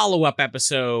follow-up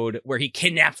episode where he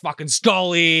kidnaps fucking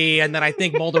Scully. And then I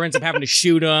think Mulder ends up having to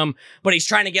shoot him. But he's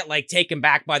trying to get like taken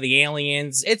back by the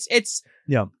aliens. It's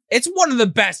one of the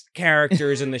best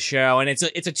characters in the show. And it's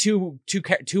a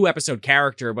two episode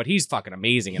character, but he's fucking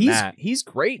amazing in that. He's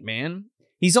great, man.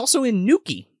 He's also in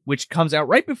Nuki, which comes out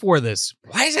right before this.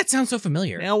 Why does that sound so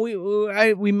familiar? Now,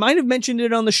 we might have mentioned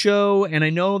it on the show, and I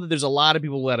know that there's a lot of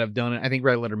people that have done it. I think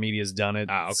Red Letter Media has done it.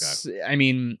 Oh, okay. I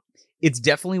mean, it's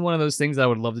definitely one of those things that I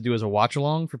would love to do as a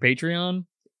watch-along for Patreon.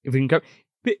 If we can cover...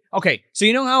 Okay, so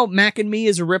you know how Mac and Me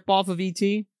is a ripoff of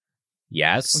E.T.?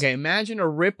 Yes. Okay, imagine a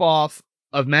ripoff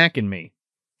of Mac and Me.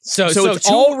 So it's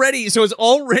already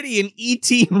an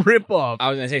E.T. ripoff. I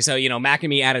was gonna say, so Mac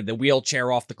and Me added the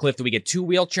wheelchair off the cliff. Do we get 2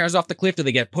 wheelchairs off the cliff? Do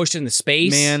they get pushed into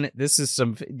space? Man, this is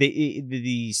some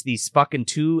these fucking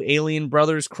 2 alien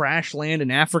brothers crash land in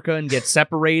Africa and get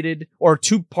separated, or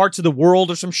 2 parts of the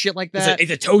world, or some shit like that. Is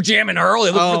it Toe Jam and Earl?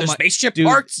 They look for their spaceship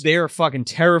parts. They're fucking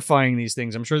terrifying. These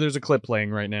things. I'm sure there's a clip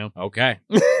playing right now. Okay,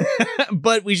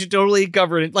 but we should totally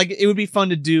cover it. Like, it would be fun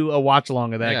to do a watch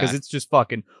along of that because it's just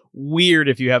fucking weird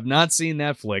if you have not seen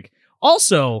that flick.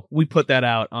 Also, we put that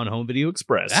out on Home Video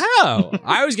Express. Oh,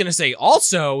 I was going to say,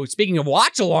 also, speaking of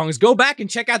watch-alongs, go back and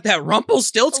check out that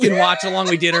Rumpelstiltskin watch-along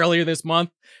we did earlier this month.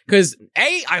 Because,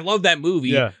 A, I love that movie.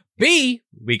 Yeah. B,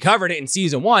 we covered it in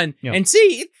season 1. Yeah. And C,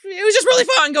 it was just really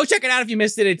fun. Go check it out if you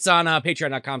missed it. It's on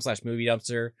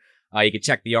patreon.com/moviedumpster. You can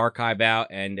check the archive out,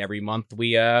 and every month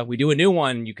we do a new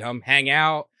one. You come hang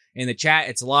out in the chat.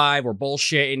 It's live. We're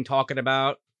bullshitting, talking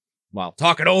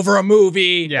over a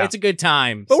movie. Yeah. It's a good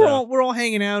time. But we're all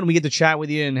hanging out, and we get to chat with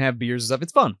you and have beers and stuff.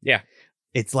 It's fun. Yeah.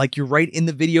 It's like you're right in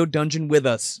the video dungeon with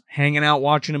us, hanging out,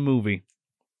 watching a movie.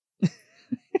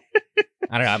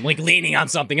 I don't know. I'm like leaning on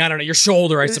something. I don't know. Your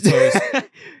shoulder, I suppose.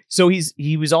 So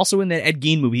he was also in that Ed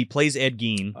Gein movie. He plays Ed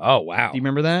Gein. Oh, wow. Do you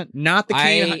remember that? Not the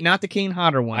Kane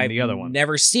Hodder one, the other one. I've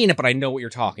never seen it, but I know what you're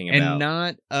talking about. And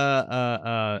not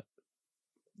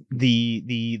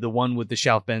the one with the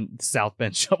South Bend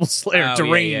Shovel Slayer.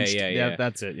 Deranged. Yeah.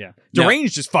 That's it. Yeah.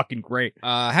 Deranged is fucking great.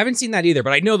 Haven't seen that either,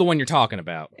 but I know the one you're talking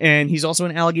about. And he's also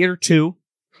in Alligator 2.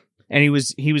 And he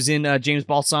was in James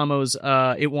Balsamo's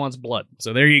It Wants Blood.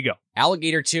 So there you go.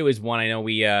 Alligator 2 is one I know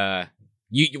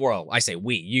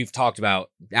you've talked about.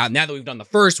 Now that we've done the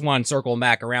first one, circle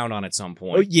back around on at some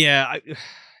point. Oh, yeah.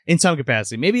 In some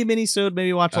capacity. Maybe a mini-sode,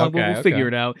 maybe watch along. We'll figure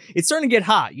it out. It's starting to get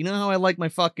hot. You know how I like my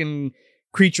fucking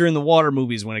creature in the water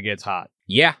movies when it gets hot?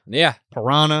 Yeah.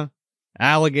 Piranha,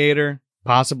 alligator,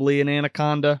 possibly an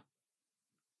anaconda.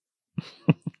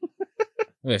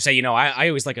 Say, I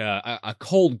always like a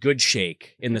cold good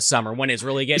shake in the summer when it's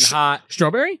really getting hot.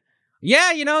 Strawberry?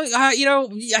 Yeah,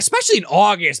 especially in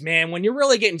August, man, when you're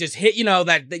really getting just hit,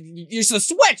 that you're the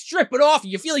sweat's dripping off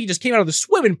and you feel like you just came out of the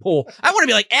swimming pool. I want to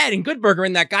be like Ed and Goodburger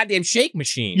in that goddamn shake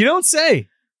machine. You don't say.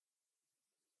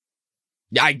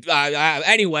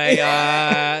 Anyway,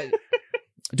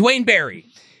 Dwayne Barry.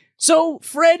 So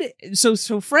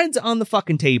Fred's on the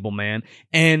fucking table, man,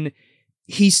 and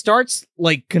he starts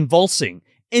like convulsing,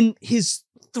 and his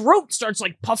throat starts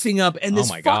like puffing up, and this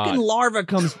fucking larva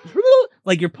comes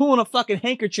like you're pulling a fucking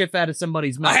handkerchief out of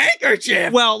somebody's mouth. A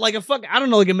handkerchief? Well, like a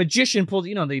magician pulls,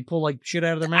 they pull like shit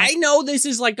out of their mouth. I know this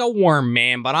is like a worm,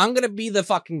 man, but I'm gonna be the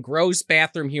fucking gross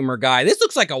bathroom humor guy. This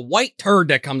looks like a white turd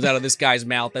that comes out of this guy's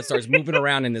mouth that starts moving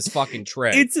around in this fucking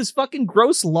tray. It's this fucking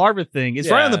gross larva thing. It's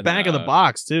right on the back of the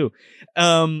box, too.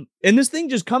 And this thing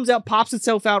just comes out, pops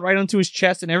itself out right onto his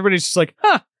chest, and everybody's just like,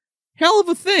 hell of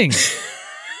a thing.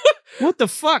 What the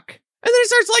fuck? And then it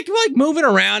starts like moving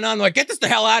around on get this the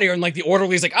hell out of here. And like the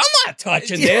orderly's like, I'm not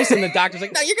touching this. And the doctor's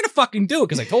like, no, you're going to fucking do it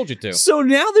because I told you to. So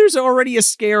now there's already a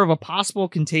scare of a possible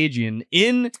contagion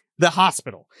in the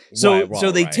hospital.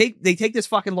 So they take this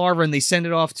fucking larva and they send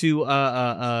it off to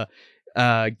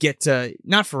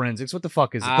not forensics. What the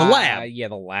fuck is it? The lab. Yeah,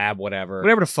 the lab, whatever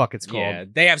the fuck it's called. Yeah,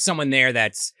 they have someone there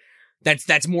that's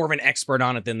more of an expert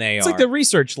on it than they are. It's like the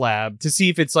research lab to see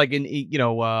if it's like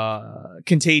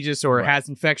contagious or has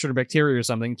infection or bacteria or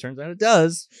something. Turns out it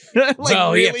does. A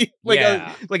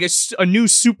new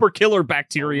super killer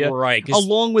bacteria, right?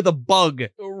 Along with a bug,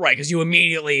 right? Because you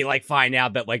immediately find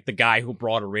out that the guy who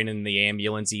brought her in the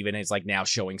ambulance even is now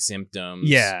showing symptoms.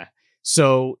 Yeah.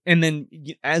 So and then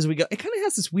as we go, it kind of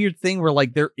has this weird thing where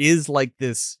there is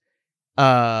this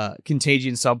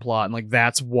contagion subplot, and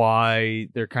that's why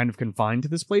they're kind of confined to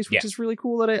this place, which is really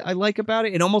cool that I like about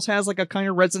it. It almost has a kind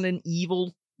of Resident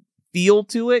Evil feel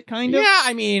to it, kind of. Yeah,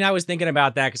 I mean, I was thinking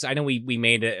about that because I know we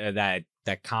made that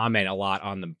comment a lot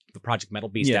on the Project Metal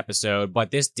Beast episode, but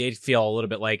this did feel a little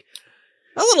bit like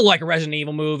a Resident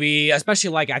Evil movie,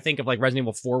 especially I think of Resident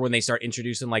Evil 4 when they start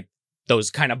introducing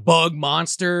those kind of bug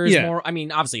monsters. Yeah. More, I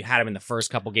mean, obviously you had them in the first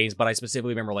couple games, but I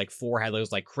specifically remember like 4 had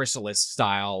those like chrysalis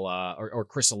style, or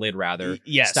chrysalid rather,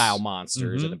 style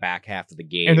monsters in the back half of the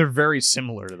game. And they're very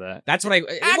similar to that. That's what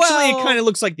it kind of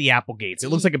looks like the Applegates. It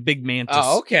looks like a big mantis.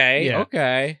 Oh, okay. Yeah.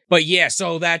 Okay. But yeah,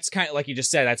 so that's kind of like you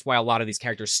just said, that's why a lot of these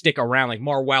characters stick around. Like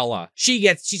Marwella,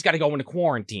 she's got to go into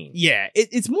quarantine. Yeah.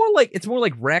 It's more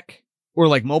like Wreck or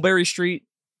like Mulberry Street.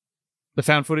 The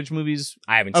found footage movies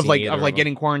I haven't seen of like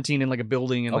getting quarantined in like a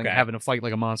building and like having to fight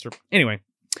like a monster. Anyway,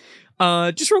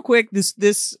 just real quick,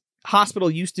 this hospital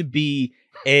used to be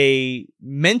a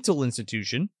mental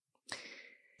institution,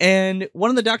 and one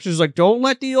of the doctors was like, "Don't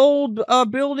let the old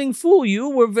building fool you.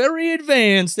 We're very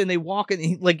advanced." And they walk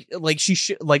in like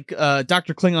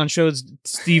Dr. Klingon shows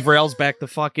Steve Railsback the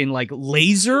fucking like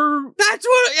laser. That's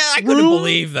what. Yeah, I couldn't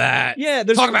believe that. Yeah,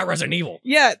 talk about Resident Evil.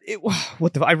 Yeah,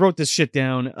 I wrote this shit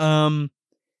down.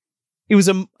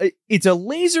 It's a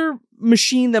laser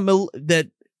machine that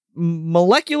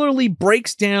molecularly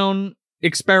breaks down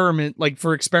experiments and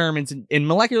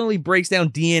molecularly breaks down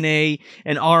DNA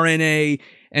and RNA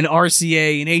and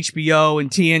RCA and HBO and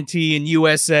TNT and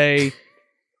USA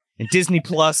and Disney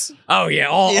Plus. Oh yeah,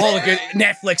 all the good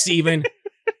Netflix even.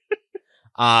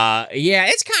 Yeah,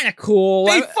 it's kind of cool.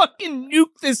 They fucking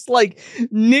nuke this like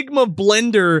Nigma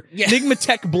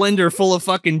Tech blender full of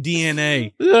fucking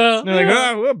DNA. They're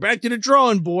like, we're back to the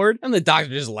drawing board. And the doctor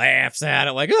just laughs at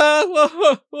it like,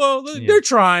 they're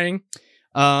trying.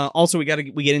 Also, we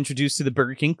get introduced to the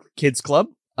Burger King Kids Club.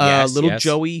 Little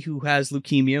Joey, who has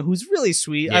leukemia, who's really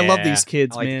sweet. Yeah, I love these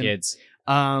kids, I like man. The kids.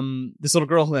 This little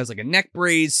girl who has like a neck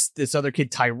brace. This other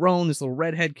kid, Tyrone, this little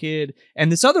redhead kid,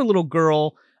 and this other little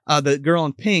girl. The girl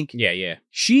in pink. Yeah.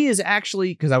 She is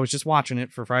actually, because I was just watching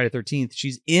it for Friday the 13th.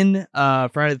 She's in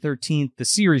Friday the 13th, the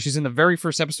series. She's in the very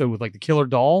first episode with like the killer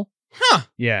doll. Huh.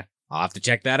 Yeah. I'll have to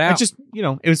check that out. It's just,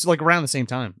 it was like around the same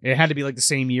time. It had to be like the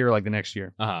same year, like the next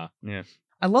year. Uh-huh. Yeah.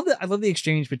 I love the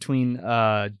exchange between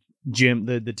Jim,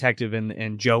 the detective,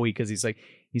 and Joey, because he's like,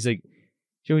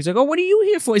 Joey's like, "Oh, what are you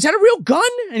here for? Is that a real gun?"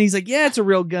 And he's like, "Yeah, it's a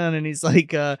real gun." And he's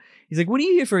like, "What are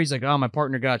you here for?" He's like, "Oh, my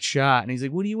partner got shot." And he's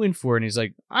like, "What are you in for?" And he's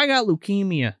like, "I got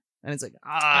leukemia." And it's like,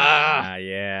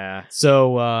 yeah.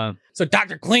 So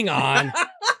Dr. Klingon,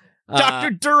 Dr.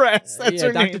 Duress, that's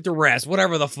her Dr. name. Duress,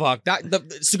 whatever the fuck,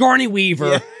 the Sigourney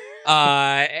Weaver. Yeah.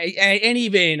 And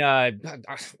even I don't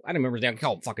remember his name. I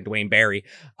call him fucking Dwayne Barry.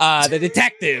 The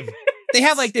detective. They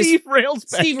have like this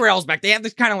Steve Railsback. They have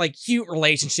this kind of like cute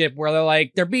relationship where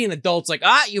they're being adults, like,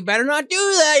 you better not do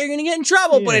that. You're gonna get in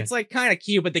trouble. Yeah. But it's like kind of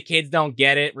cute, but the kids don't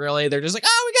get it really. They're just like, we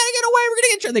gotta get away. We're gonna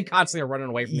get in trouble. They constantly are running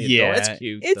away from the adult. It's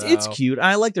cute. It's cute.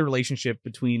 I like the relationship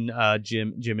between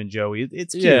Jim and Joey.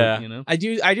 It's cute. Yeah. I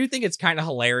do think it's kind of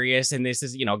hilarious. And this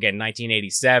is, again,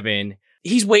 1987.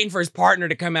 He's waiting for his partner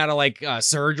to come out of like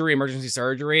emergency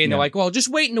surgery, and they're like, "Well, just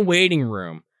wait in the waiting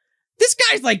room." This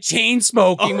guy's like chain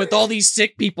smoking with all these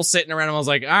sick people sitting around him. I was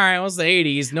like, all right, it was the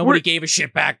 80s. Nobody gave a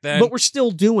shit back then. But we're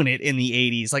still doing it in the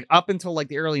 80s, like up until like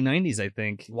the early 90s, I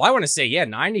think. Well, I want to say,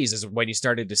 90s is when you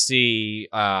started to see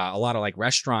a lot of like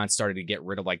restaurants started to get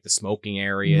rid of like the smoking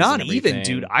areas. Not even,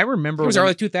 dude. I remember. It was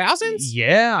early 2000s?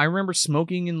 Yeah, I remember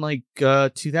smoking in like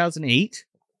 2008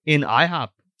 in IHOP.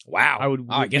 Wow.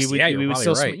 I guess you're probably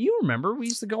right. You remember, we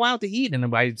used to go out to eat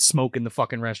and I'd smoke in the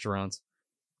fucking restaurants.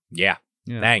 Yeah.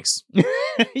 Thanks.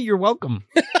 You're welcome.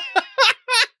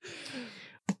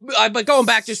 But going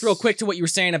back just real quick to what you were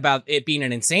saying about it being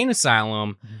an insane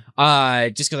asylum,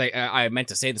 just because I meant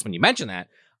to say this when you mentioned that,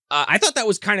 I thought that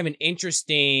was kind of an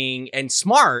interesting and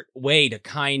smart way to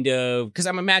kind of, because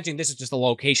I'm imagining this is just a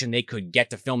location they could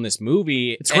get to film this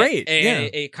movie. It's great. And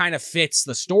it kind of fits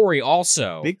the story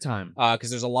also. Big time. Because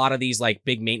there's a lot of these like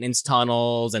big maintenance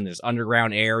tunnels and there's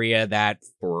underground area that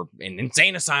for an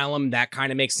insane asylum, that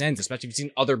kind of makes sense, especially if you've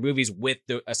seen other movies with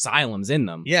the asylums in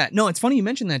them. Yeah, no, it's funny you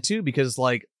mentioned that too, because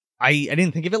like I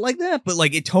didn't think of it like that, but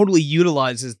like it totally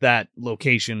utilizes that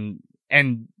location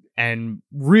and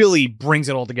really brings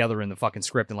it all together in the fucking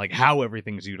script and like how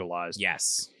everything's utilized.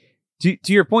 Yes. To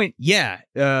your point,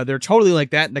 they're totally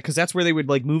like that because that's where they would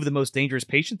like move the most dangerous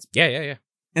patients. Yeah.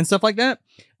 And stuff like that.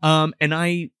 And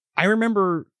I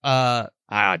remember,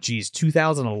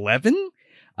 2011.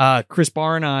 Chris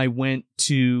Barr and I went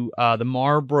to the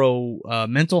Marlboro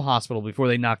Mental Hospital before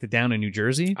they knocked it down in New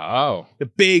Jersey. Oh, the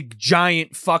big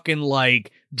giant fucking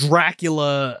like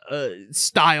Dracula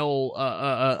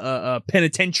style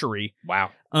penitentiary. Wow.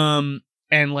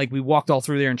 And like we walked all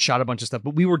through there and shot a bunch of stuff,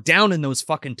 but we were down in those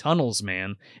fucking tunnels,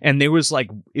 man. And there was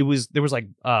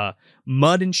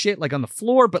mud and shit like on the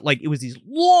floor, but like it was these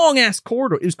long ass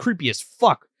corridors. It was creepy as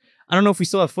fuck. I don't know if we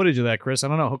still have footage of that, Chris. I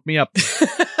don't know. Hook me up.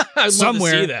 I'd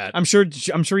somewhere. love to see that. I'm sure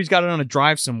he's got it on a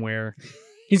drive somewhere.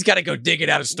 He's got to go dig it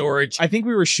out of storage. I think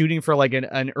we were shooting for like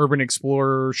an Urban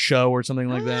Explorer show or something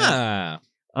like that.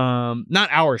 Not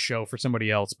our show, for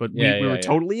somebody else, but we were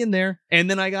totally in there. And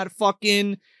then I got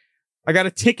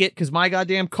a ticket because my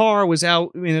goddamn car was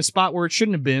out in a spot where it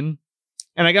shouldn't have been.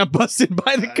 And I got busted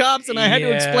by the cops, and I had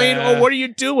to explain, oh, what are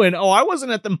you doing? Oh, I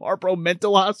wasn't at the Marlboro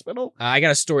Mental Hospital. I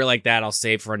got a story like that I'll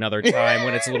save for another time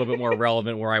when it's a little bit more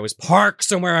relevant, where I was parked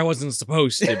somewhere I wasn't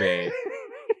supposed to be.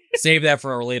 Save that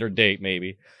for a later date,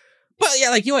 maybe. But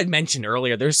yeah, like you had mentioned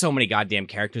earlier, there's so many goddamn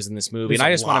characters in this movie, and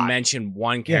I just want to mention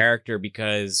one character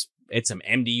because it's some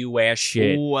MDU-ass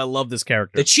shit. Oh, I love this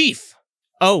character. The Chief.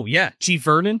 Oh, yeah. Chief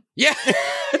Vernon? Yeah.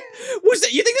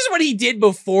 You think this is what he did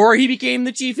before he became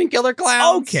the chief in Killer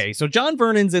Clowns? Okay, so John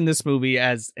Vernon's in this movie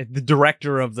as the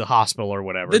director of the hospital or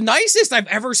whatever. The nicest I've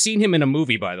ever seen him in a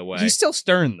movie, by the way. He's still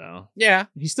stern, though. Yeah.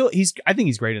 I think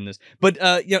he's great in this. But,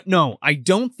 no, I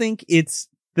don't think it's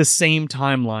the same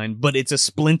timeline, but it's a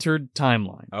splintered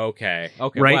timeline. Okay,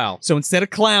 right? Wow. So instead of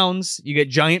clowns, you get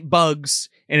giant bugs,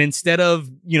 and instead of,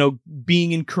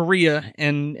 being in Korea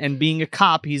and being a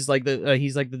cop, he's like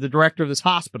the director of this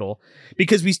hospital,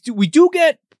 because we do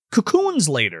get cocoons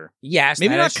later. Yes,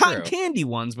 maybe not cotton true. candy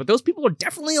ones, but those people are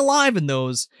definitely alive in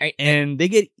those, and they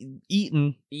get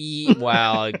eaten.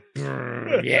 Well,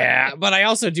 yeah, but I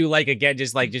also do like, again,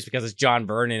 just because it's John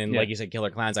Vernon and like you said,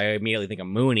 Killer Clowns, I immediately think of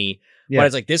Mooney. Yeah. But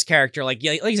it's like this character, like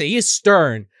you said, he is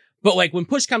stern, but like when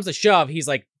push comes to shove, he's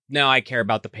like, no, I care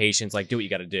about the patients. Like, do what you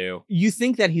got to do. You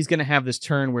think that he's going to have this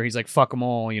turn where he's like, fuck them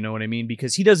all, you know what I mean?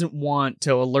 Because he doesn't want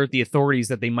to alert the authorities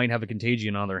that they might have a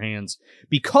contagion on their hands,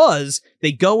 because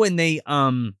they go and they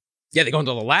they go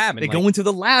into the lab. And go into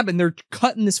the lab and they're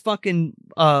cutting this fucking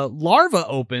larva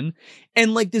open,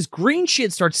 and like this green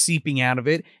shit starts seeping out of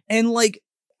it, and like,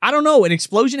 I don't know, an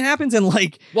explosion happens, and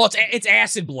like... Well, it's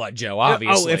acid blood, Joe,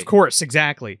 obviously. Oh, of course,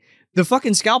 exactly. The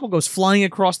fucking scalpel goes flying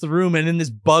across the room, and then this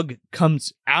bug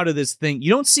comes out of this thing. You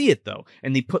don't see it, though.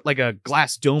 And they put like a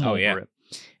glass dome over it.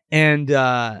 And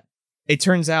it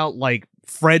turns out like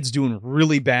Fred's doing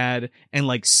really bad. And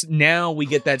like now we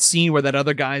get that scene where that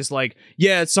other guy's like,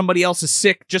 yeah, somebody else is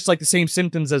sick, just like the same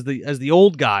symptoms as the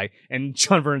old guy. And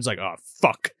John Vernon's like, oh,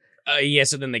 fuck.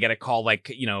 So then they got to call,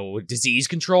 like, disease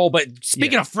control. But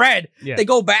speaking of Fred, they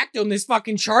go back to him. This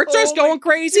fucking chart starts going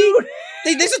crazy.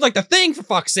 This is like the thing, for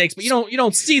fuck's sakes. But you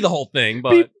don't see the whole thing.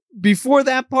 But before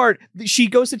that part, she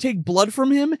goes to take blood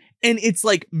from him, and it's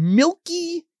like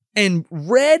milky and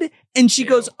red, and she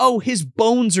goes, oh, his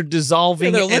bones are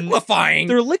dissolving. Yeah, they're liquefying.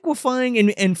 They're liquefying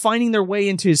and finding their way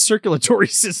into his circulatory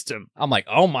system. I'm like,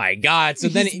 oh my God. So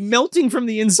then he's melting from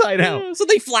the inside out. So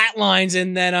they flatlines,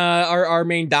 and then our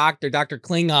main doctor, Dr.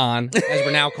 Klingon, as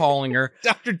we're now calling her.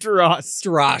 Dr. Duras.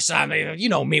 Duras, I mean, you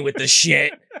know me with this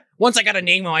shit. Once I got a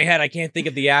name in my head, I can't think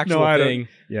of the actual thing.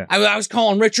 Yeah. I was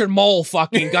calling Richard Mole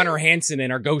fucking Gunnar Hansen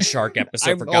in our Ghost Shark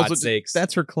episode, for God's sakes.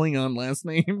 That's her Klingon last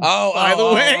name. Oh, by the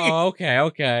way. Oh,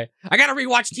 okay. I gotta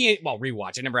rewatch TNG. Well,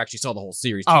 rewatch. I never actually saw the whole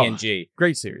series, TNG.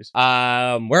 Great series.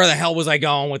 Where the hell was I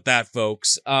going with that,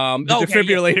 folks? The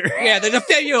defibrillator. Yeah, the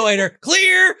defibrillator.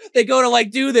 Clear! They go to,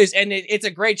 like, do this, and it's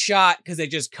a great shot, because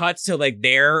it just cuts to, like,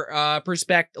 their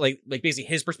perspective, like basically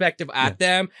his perspective at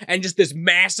them, and just this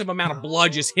massive amount of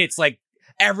blood just hits, like,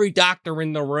 every doctor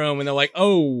in the room, and they're like,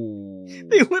 oh.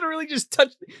 They literally just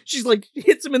touch. She's like,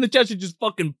 hits him in the chest and just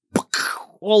fucking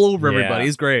all over everybody.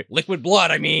 It's great. Liquid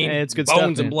blood, I mean. Yeah, it's good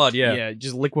bones stuff, and blood, yeah. Yeah,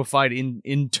 just liquefied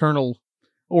internal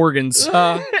organs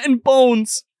and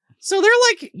bones. So they're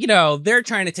like, they're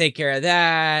trying to take care of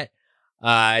that.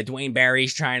 Dwayne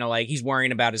Barry's trying to, like, he's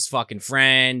worrying about his fucking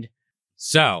friend.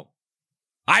 So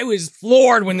I was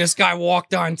floored when this guy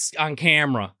walked on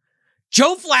camera.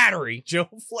 Joe Flattery.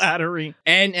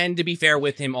 And to be fair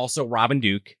with him, also Robin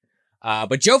Duke.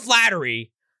 But Joe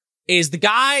Flattery is the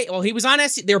guy, well, he was on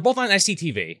they were both on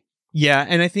SCTV. Yeah,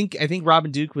 and I think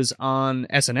Robin Duke was on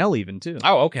SNL even, too.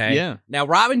 Oh, okay. Yeah. Now,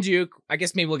 Robin Duke, I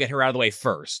guess maybe we'll get her out of the way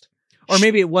first. Or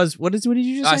maybe it was, what did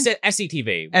you just say? I said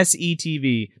SCTV.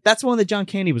 SETV. That's the one that John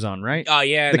Candy was on, right? Oh,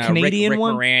 yeah. The Canadian Rick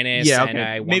one? Moranis, yeah,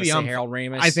 okay. And maybe Harold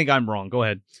Ramis. I think I'm wrong. Go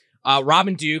ahead.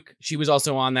 Robin Duke, she was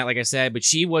also on that, like I said, but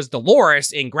she was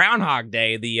Dolores in Groundhog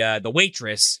Day, the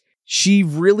waitress. She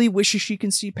really wishes she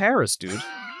can see Paris, dude.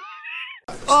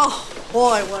 Oh,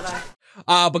 boy, would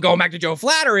I. But going back to Joe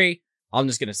Flattery, I'm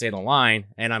just going to say the line,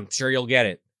 and I'm sure you'll get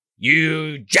it.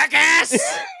 You jackass!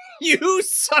 You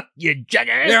suck, you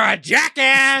jackass! You're a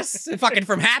jackass! Fucking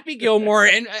from Happy Gilmore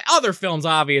and other films,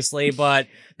 obviously, but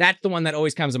that's the one that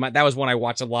always comes to mind. That was one I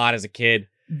watched a lot as a kid.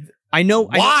 I know.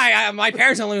 Why? My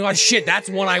parents don't let me watch shit. That's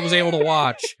one I was able to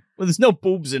watch. Well, there's no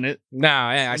boobs in it. No,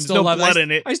 I There's still no love blood in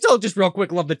it. I still just real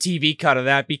quick love the TV cut of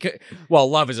that because, well,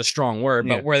 love is a strong word,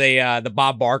 but where they the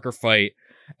Bob Barker fight,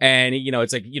 and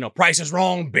it's like price is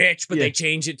wrong, bitch, but they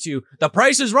change it to the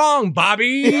price is wrong,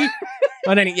 Bobby.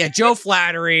 And then Joe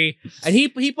Flattery, and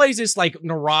he plays this like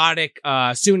neurotic,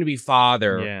 soon to be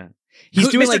father. Yeah. He's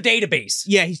doing Mr. Database.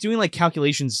 Yeah, he's doing like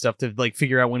calculations stuff to like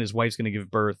figure out when his wife's going to give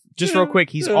birth. Just real quick,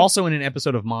 he's also in an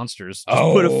episode of Monsters.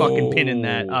 Just put a fucking pin in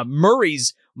that.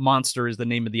 Murray's Monster is the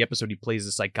name of the episode. He plays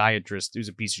a psychiatrist who's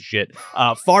a piece of shit.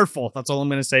 Farfel. That's all I'm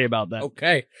going to say about that.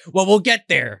 Okay. Well, we'll get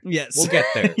there. Yes. We'll get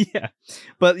there. Yeah.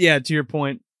 But yeah, to your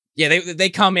point. Yeah, they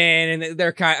come in and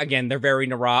they're they're very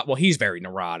neurotic. Well, he's very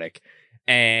neurotic.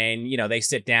 And, they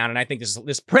sit down and I think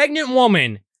this pregnant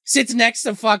woman sits next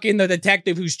to fucking the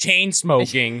detective who's chain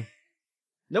smoking.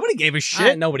 Nobody gave a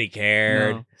shit. Nobody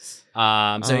cared.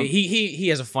 No. So he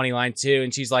has a funny line too,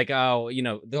 and she's like, oh,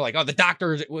 they're like, oh, the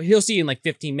doctor, he'll see you in like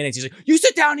 15 minutes. He's like, you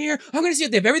sit down here. I'm gonna see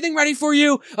if they have everything ready for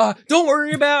you. Don't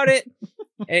worry about it.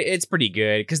 It's pretty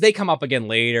good because they come up again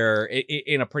later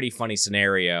in a pretty funny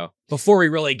scenario before we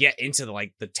really get into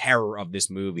the terror of this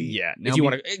movie. Yeah. If you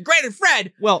want to, granted,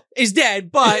 Fred is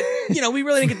dead, but we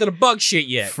really didn't get to the bug shit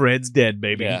yet. Fred's dead,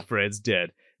 baby. Yeah. Fred's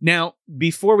dead. Now,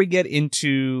 before we get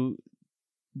into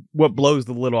what blows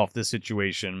the lid off this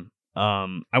situation,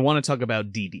 I want to talk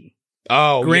about Dee Dee.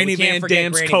 Oh, Granny Van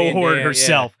Dam's cohort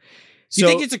herself. Yeah.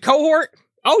 You think it's a cohort?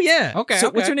 Oh yeah. Okay. So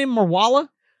what's her name? Marwala?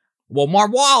 Well,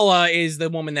 Marwala is the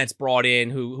woman that's brought in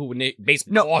who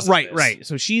basically causes this. Right.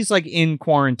 So she's like in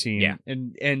quarantine,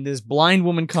 and this blind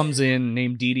woman comes in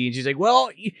named Dee Dee, and she's like, "Well,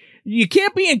 you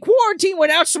can't be in quarantine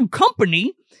without some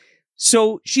company."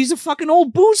 So she's a fucking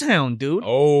old booze hound, dude.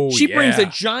 Oh, she brings a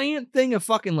giant thing of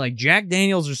fucking like Jack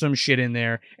Daniels or some shit in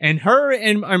there, and her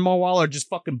and Marwala are just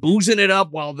fucking boozing it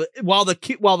up while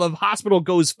the hospital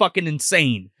goes fucking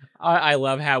insane. I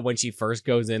love how when she first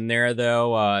goes in there,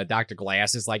 though, Dr.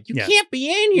 Glass is like, you can't be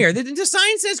in here. The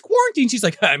sign says quarantine. She's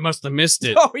like, I must have missed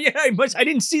it. Oh, yeah, I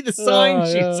didn't see the sign,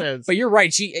 she says. But you're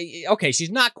right.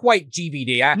 She's not quite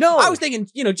GVD. I was thinking,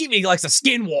 GVD likes a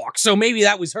skinwalk, so maybe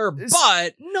that was her.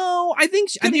 But no, I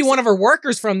think... Could be one of her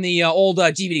workers from the old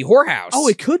GVD whorehouse. Oh,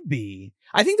 it could be.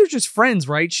 I think they're just friends,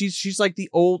 right? She's like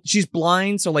she's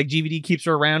blind, so like GVD keeps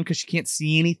her around because she can't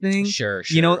see anything. Sure.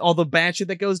 All the bad shit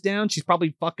that goes down. She's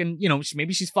probably fucking,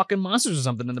 maybe she's fucking monsters or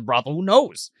something in the brothel. Who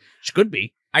knows? She could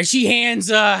be. She hands,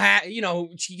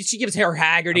 she gives her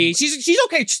Haggerty. She's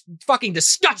okay, fucking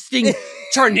disgusting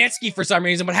Charnetsky for some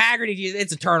reason, but Haggerty,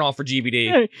 it's a turn off for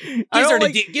GVD.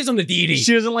 Gives him the Dee Dee.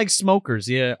 She doesn't like smokers,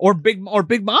 yeah, or Big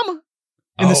Mama.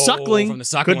 And the suckling. From the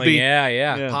suckling, could be.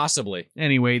 Yeah, possibly.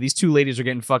 Anyway, these two ladies are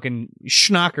getting fucking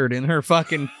schnockered in her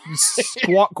fucking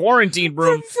quarantine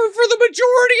room. For the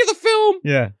majority of the film.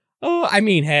 Yeah. Oh, I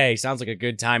mean, hey, sounds like a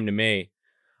good time to me.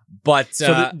 But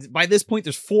by this point,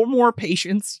 there's 4 more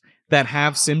patients that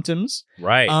have symptoms.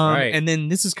 Right, right. And then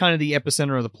this is kind of the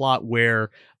epicenter of the plot where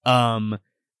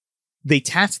they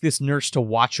task this nurse to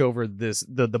watch over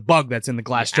the bug that's in the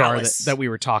glass jar that we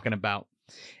were talking about.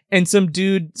 And some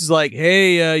dude's like,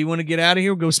 hey, you want to get out of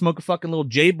here? We'll go smoke a fucking little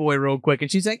J-boy real quick. And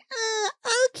she's like,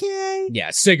 okay.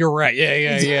 Yeah, cigarette.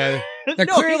 Yeah. They're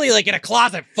clearly like in a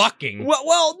closet fucking.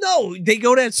 Well, no. They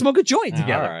go to smoke a joint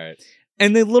together. All right.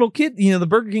 And the little kid, the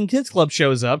Burger King Kids Club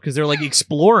shows up because they're like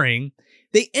exploring.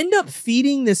 They end up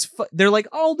feeding this. They're like,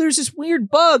 oh, there's this weird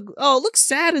bug. Oh, it looks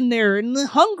sad in there and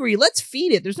hungry. Let's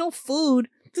feed it. There's no food.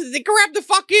 They grabbed the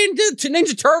fucking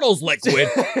Ninja Turtles liquid.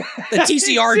 The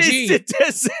TCRG.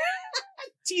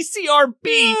 TCRB.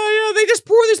 Yeah, they just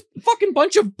pour this fucking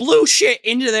bunch of blue shit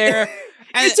into there.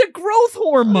 And it's a growth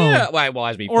hormone. Yeah, well,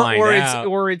 as we find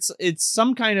out. It's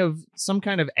some kind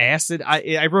of acid.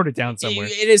 I wrote it down somewhere.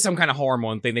 It is some kind of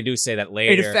hormone thing. They do say that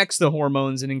later. It affects the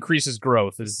hormones and increases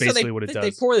growth. Is basically what it does.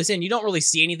 They pour this in. You don't really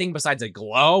see anything besides a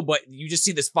glow, but you just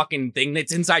see this fucking thing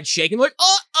that's inside shaking. Like,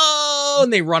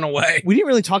 and they run away. We didn't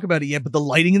really talk about it yet, but the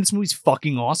lighting in this movie is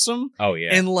fucking awesome. Oh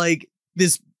yeah, and like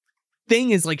this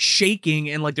thing is like shaking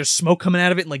and like there's smoke coming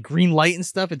out of it and like green light and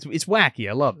stuff. It's wacky.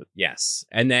 I love it. Yes.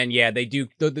 And then they do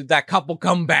that couple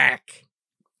come back.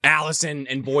 Allison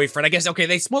and boyfriend. I guess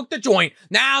they smoked the joint.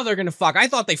 Now they're gonna fuck. I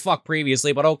thought they fucked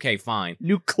previously, but okay, fine.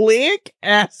 Nucleic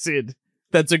acid.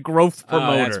 That's a growth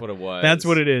promoter. That's what it was. That's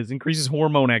what it is. Increases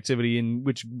hormone activity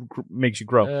which makes you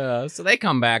grow. So they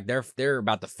come back. They're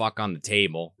about to fuck on the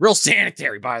table. Real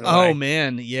sanitary, by the way. Oh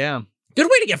man, yeah. Good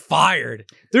way to get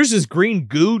fired. There's this green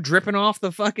goo dripping off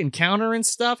the fucking counter and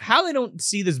stuff. How they don't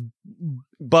see this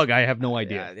Bug, I have no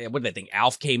idea. What did they think?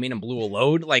 Alf came in and blew a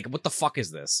load? Like, what the fuck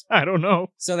is this? I don't know.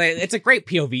 So it's a great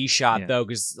POV shot, though,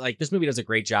 because like this movie does a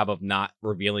great job of not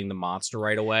revealing the monster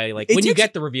right away. Like, when you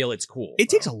get the reveal, it's cool. It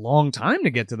takes a long time to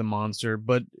get to the monster,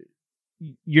 but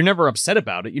you're never upset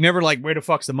about it. You're never like, where the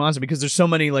fuck's the monster? Because there's so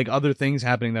many like other things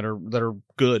happening that are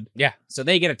good. Yeah. So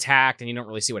they get attacked and you don't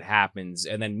really see what happens.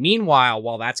 And then meanwhile,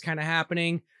 while that's kind of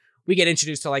happening, we get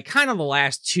introduced to like kind of the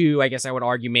last two, I guess I would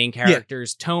argue, main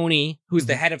characters. Yeah. Tony, who's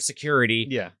the head of security.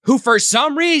 Yeah. Who for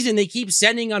some reason they keep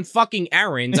sending on fucking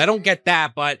errands. I don't get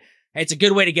that, but it's a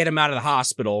good way to get him out of the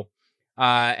hospital.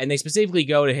 And they specifically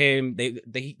go to him. They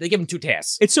give him two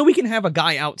tasks. It's so we can have a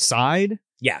guy outside.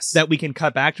 Yes. That we can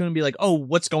cut back to him and be like, oh,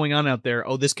 what's going on out there?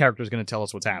 Oh, this character is going to tell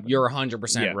us what's happening. You're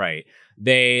 100% right.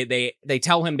 They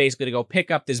tell him basically to go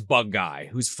pick up this bug guy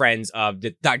who's friends of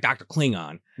Dr.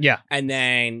 Klingon. Yeah. And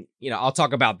then, I'll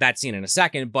talk about that scene in a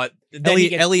second, but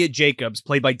then Elliot Jacobs,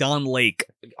 played by Don Lake.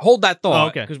 Hold that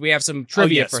thought, because we have some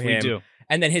trivia for him. We do.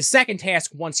 And then his second task,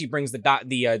 once he brings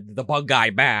the bug guy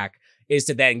back, is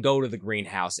to then go to the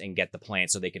greenhouse and get the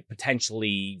plant so they could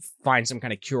potentially find some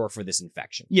kind of cure for this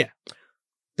infection. Yeah.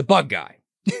 The bug guy.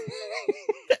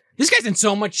 This guy's in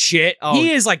so much shit. Oh,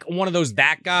 he is like one of those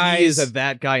that guys. He is a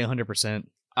that guy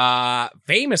 100%.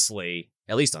 Famously,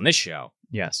 at least on this show.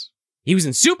 Yes. He was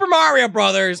in Super Mario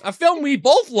Brothers, a film we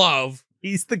both love.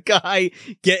 He's the guy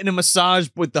getting a massage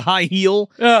with the high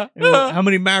heel. How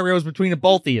many Marios between the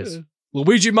both of you?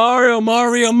 Luigi Mario,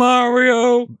 Mario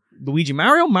Mario. Luigi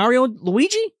Mario? Mario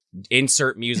Luigi?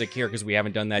 Insert music here because we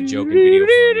haven't done that joke in video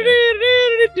form yet.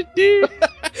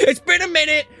 It's been a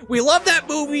minute. We love that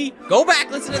movie. Go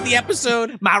back, listen to the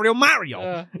episode. Mario.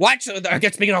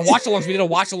 Speaking of watch-alongs, we did a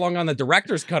watch-along on the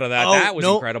director's cut of that. That was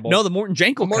incredible. No, the Morton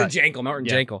Jankel Morton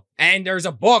Jankel. And there's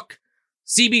a book.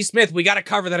 C.B. Smith, we got to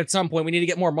cover that at some point. We need to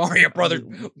get more Mario Brothers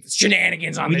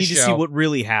shenanigans on this show. We need to see what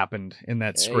really happened in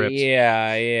that script.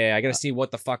 Yeah. I got to see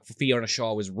what the fuck Fiona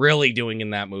Shaw was really doing in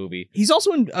that movie. He's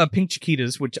also in Pink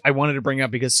Chiquitas, which I wanted to bring up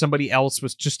because somebody else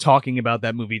was just talking about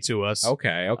that movie to us.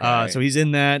 Okay. So he's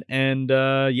in that, and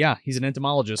he's an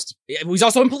entomologist. He's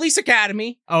also in Police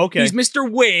Academy. Oh, okay. He's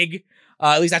Mr. Wig.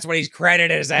 At least that's what he's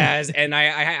credited as. And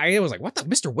I was like, what the,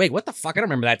 Mr. Wig, what the fuck? I don't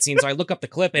remember that scene. So I look up the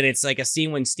clip and it's like a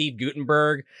scene when Steve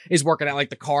Guttenberg is working at like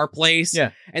the car place.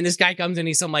 Yeah. And this guy comes in,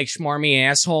 he's some like schmarmy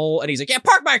asshole. And he's like, yeah,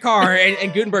 park my car.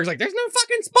 And Guttenberg's like, there's no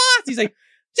fucking spots. He's like,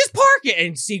 just park it.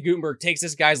 And Steve Guttenberg takes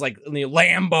this guy's like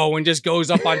Lambo and just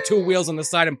goes up on two wheels on the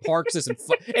side and parks this. And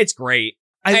it's great.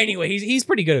 Anyway, he's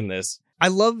pretty good in this. I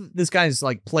love this guy's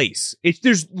like place.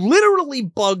 There's literally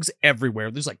bugs everywhere.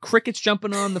 There's like crickets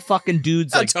jumping on the fucking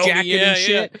dude's like jacket and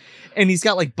shit. And he's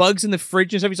got like bugs in the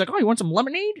fridge and stuff. He's like, oh, you want some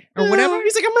lemonade or whatever?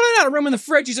 He's like, I'm running out of room in the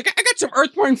fridge. He's like, I got some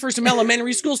Earthborn for some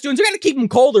elementary school students. I got to keep them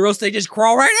cold or else they just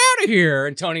crawl right out of here.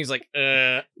 And Tony's like,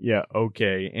 yeah,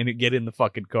 okay. And get in the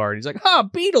fucking car. And he's like,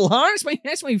 Beetle, huh?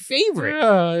 That's my favorite.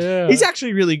 Yeah.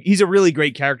 He's a really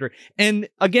great character. And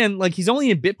again, like he's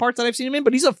only in bit parts that I've seen him in,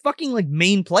 but he's a fucking like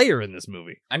main player in this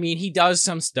movie. I mean, he does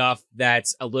some stuff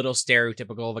that's a little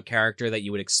stereotypical of a character that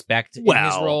you would expect in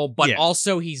his role, but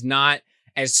also he's not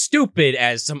as stupid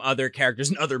as some other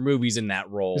characters in other movies in that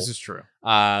role. This is true.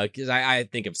 Because I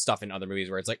think of stuff in other movies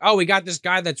where it's like, oh, we got this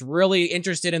guy that's really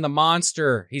interested in the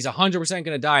monster. He's 100% going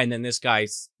to die. And then this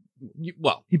guy's,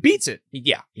 he beats it.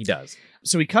 He does.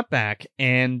 So we cut back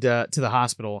and to the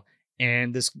hospital,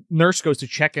 and this nurse goes to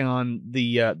check on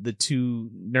the two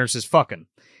nurses fucking.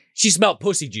 She smelled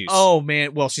pussy juice. Oh,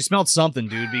 man. Well, she smelled something,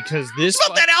 dude, because this...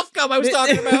 smelled that elf gum I was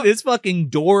talking about. This fucking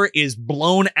door is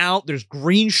blown out. There's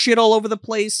green shit all over the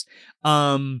place.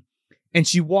 And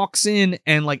she walks in,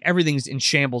 and, like, everything's in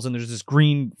shambles, and there's this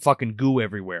green fucking goo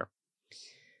everywhere.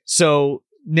 So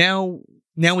now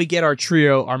we get our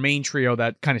trio, our main trio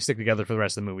that kind of stick together for the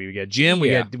rest of the movie. We get Jim, we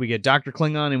get Dr.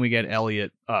 Klingon, and we get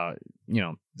Elliot,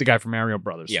 the guy from Mario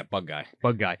Brothers. Yeah, Bug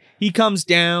Guy. He comes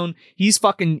down,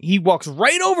 he walks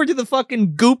right over to the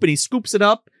fucking goop and he scoops it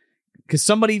up because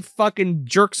somebody fucking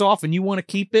jerks off and you want to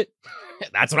keep it.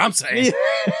 That's what I'm saying.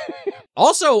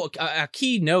 Also, a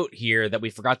key note here that we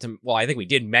forgot to, well, I think we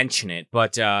did mention it,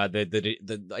 but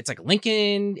it's like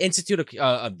Lincoln Institute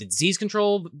of Disease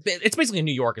Control. It's basically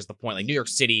New York is the point, like New York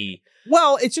City.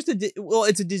 Well, it's just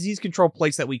it's a disease control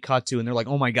place that we cut to, and they're like,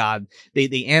 oh my God,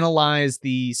 they analyzed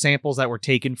the samples that were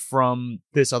taken from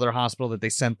this other hospital that they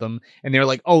sent them, and they're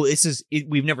like, oh,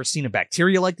 we've never seen a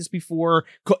bacteria like this before.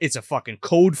 It's a fucking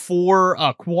code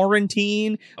 4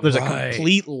 quarantine. There's a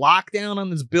complete lockdown on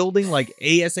this building, like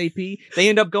ASAP. They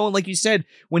end up going, like you said,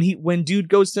 when dude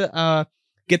goes to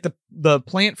get the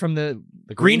plant from the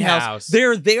greenhouse,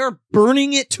 they're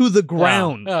burning it to the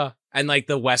ground. And like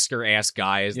the Wesker-ass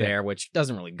guy is there, which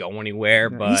doesn't really go anywhere.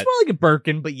 But he's more like a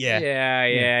Birkin, but yeah.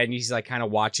 And he's like kind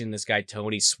of watching this guy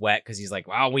Tony sweat because he's like,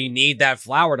 "Wow, we need that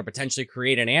flower to potentially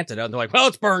create an antidote." And they're like, "Well,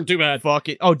 it's burned too bad. Fuck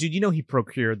it." Oh, dude, you know he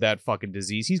procured that fucking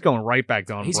disease. He's going right back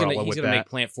to Umbrella with that. He's gonna make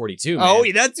Plant 42. Man. Oh,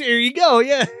 that's here you go.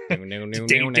 Yeah.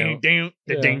 It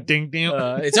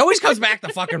always comes back to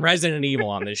fucking Resident Evil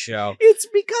on this show. It's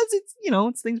because it's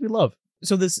it's things we love.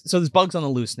 So this bug's on the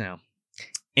loose now.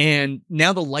 And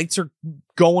now the lights are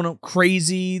going up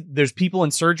crazy. There's people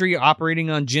in surgery operating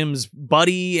on Jim's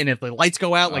buddy. And if the lights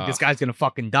go out, like this guy's going to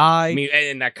fucking die. I mean,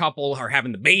 and that couple are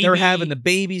having the baby. They're having the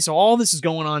baby. So all this is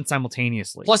going on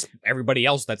simultaneously. Plus everybody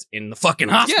else that's in the fucking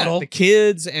hospital. Yeah, the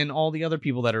kids and all the other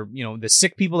people that are, the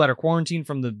sick people that are quarantined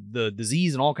from the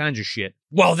disease and all kinds of shit.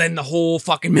 Well, then the whole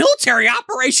fucking military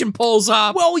operation pulls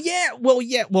up.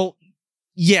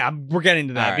 Yeah, we're getting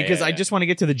to that because I just want to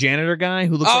get to the janitor guy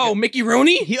who looks like Mickey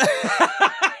Rooney?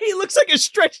 He looks like a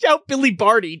stretched out Billy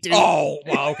Barty, dude. Oh,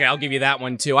 well, okay, I'll give you that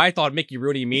one too. I thought Mickey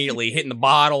Rooney immediately hitting the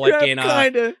bottle like in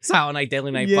Silent Night, Deadly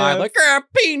Night 5. Like,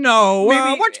 Pino,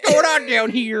 what's going on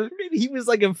down here? Maybe he was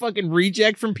like a fucking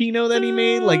reject from Pino that he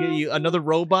made, like another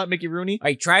robot, Mickey Rooney.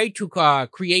 I tried to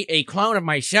create a clone of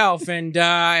myself, and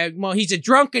he's a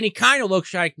drunk and he kind of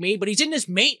looks like me, but he's in this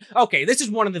mate. Okay, this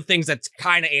is one of the things that's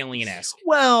kind of alien-esque.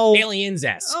 Well,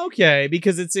 Aliens-esque. Okay,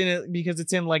 because it's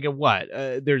in like a what?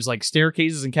 There's like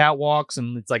staircases and catwalks,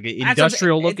 and it's like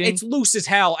industrial looking. It's loose as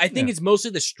hell. I think it's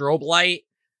mostly the strobe light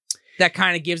that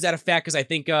kind of gives that effect, because I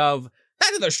think of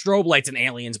not the strobe lights in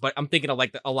Aliens, but I'm thinking of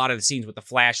like a lot of the scenes with the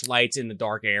flashlights in the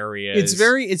dark areas. It's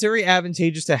very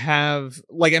advantageous to have,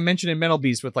 like I mentioned in Metal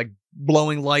Beast, with like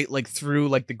blowing light like through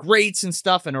like the grates and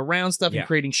stuff and around stuff and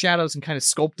creating shadows and kind of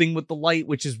sculpting with the light,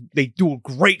 which is they do a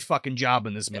great fucking job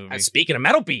in this movie. Speaking of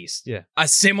Metal Beast, a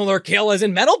similar kill as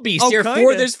in Metal Beast here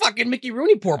for this fucking Mickey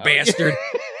Rooney, poor bastard.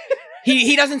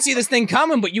 He doesn't see this thing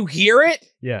coming, but you hear it.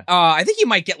 Yeah. I think you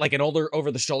might get like an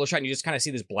over the shoulder shot and you just kind of see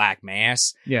this black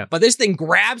mass. Yeah. But this thing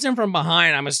grabs him from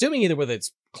behind, I'm assuming either with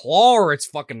its claw or its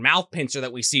fucking mouth pincer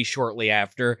that we see shortly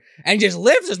after, and just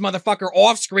lifts this motherfucker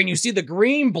off screen. You see the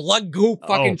green blood goop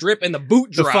fucking drip and the boot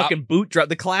drop. The fucking boot drop.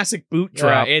 The classic boot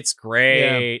drop. It's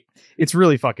great. Yeah. It's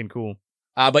really fucking cool.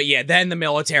 But yeah, then the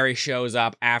military shows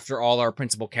up after all our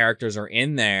principal characters are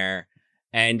in there.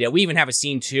 And we even have a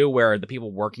scene, too, where the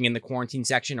people working in the quarantine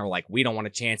section are like, we don't want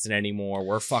to chance it anymore.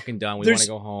 We're fucking done. We want to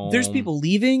go home. There's people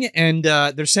leaving, and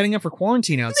they're setting up for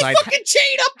quarantine outside. They fucking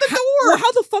chain up the door. Well,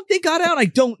 how the fuck they got out, I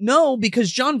don't know, because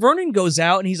John Vernon goes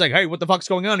out, and he's like, hey, what the fuck's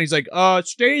going on? And he's like,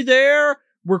 stay there.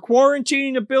 We're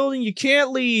quarantining the building. You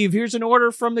can't leave. Here's an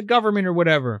order from the government or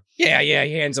whatever. Yeah. He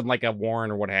hands him like a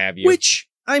warrant or what have you. Which,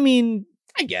 I mean,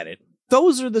 I get it.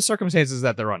 Those are the circumstances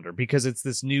that they're under, because it's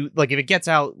this new, like, if it gets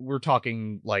out, we're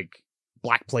talking like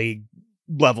Black Plague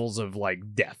levels of like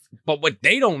death. But what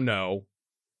they don't know,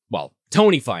 well,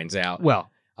 Tony finds out. Well,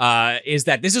 is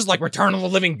that this is like Return of the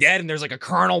Living Dead, and there's like a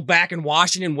colonel back in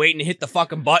Washington waiting to hit the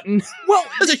fucking button. Well,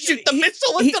 to shoot the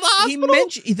missile into the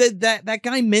hospital. That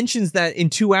guy mentions that in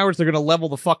 2 hours they're gonna level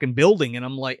the fucking building, and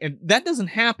I'm like, and that doesn't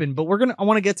happen. But I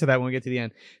want to get to that when we get to the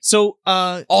end. So,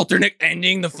 alternate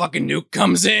ending, the fucking nuke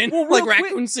comes in, like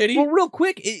Raccoon City. Well, real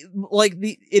quick,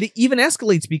 it even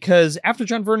escalates, because after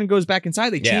John Vernon goes back inside,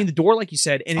 they chain the door, like you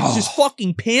said, and it's just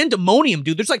fucking pandemonium,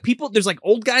 dude. There's like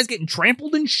old guys getting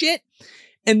trampled and shit.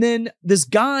 And then this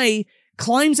guy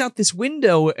climbs out this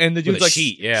window, and the dude's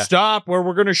like, stop, or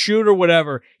we're going to shoot or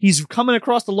whatever. He's coming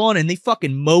across the lawn, and they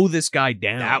fucking mow this guy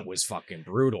down. That was fucking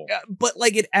brutal. But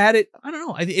like it added, I don't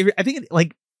know. I think it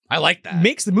like, I like that.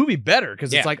 Makes the movie better,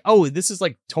 because it's like, oh, this is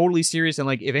like totally serious, and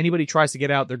like if anybody tries to get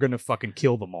out, they're gonna fucking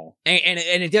kill them all. And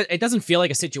it doesn't feel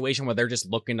like a situation where they're just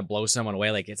looking to blow someone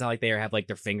away. Like it's not like they have like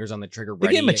their fingers on the trigger ready.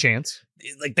 They give him a chance.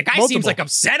 Like the guy seems like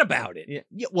upset about it.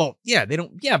 They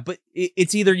don't. Yeah, but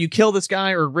it's either you kill this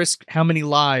guy or risk how many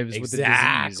lives with the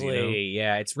disease. Exactly.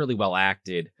 Yeah, it's really well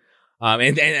acted.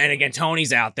 And again,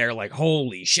 Tony's out there like,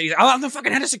 holy shit! I'm the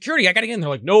fucking head of security. I gotta get in. They're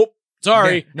like, nope.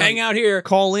 Sorry, hang out here.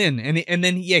 Call in, and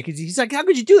then because he's like, how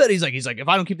could you do that? He's like, if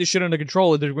I don't keep this shit under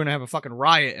control, they're going to have a fucking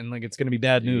riot, and like it's going to be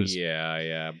bad news.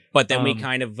 Yeah. But then we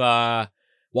kind of,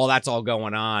 while that's all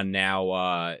going on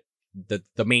now,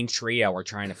 the main trio are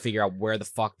trying to figure out where the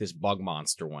fuck this bug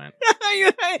monster went.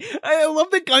 I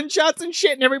love the gunshots and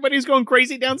shit, and everybody's going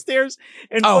crazy downstairs.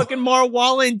 And fucking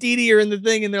Marwala and Dee Dee are in the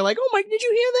thing, and they're like, "Oh my, did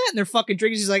you hear that?" And they're fucking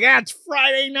drinking. She's like, "It's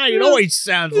Friday night. It always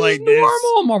sounds like this."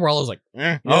 Normal. Marwala's like,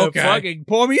 "Okay, fucking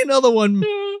pour me another one."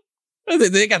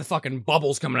 They got the fucking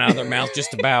bubbles coming out of their mouth,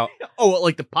 just about.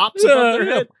 Like the pops above their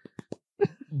head.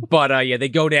 But yeah, they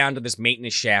go down to this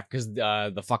maintenance shaft because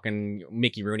the fucking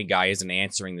Mickey Rooney guy isn't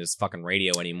answering this fucking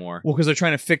radio anymore. Well, because they're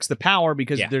trying to fix the power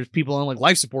because there's people on like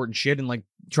life support and shit and like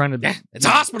trying to it's a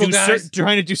hospital, guys.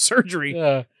 Trying to do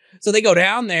surgery. So they go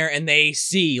down there and they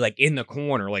see like in the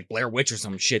corner, like Blair Witch or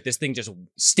some shit, this thing just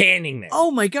standing there.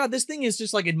 Oh my god, this thing is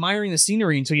just like admiring the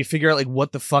scenery until you figure out like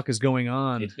what the fuck is going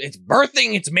on. It's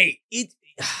birthing its mate.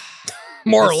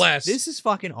 More or less. This is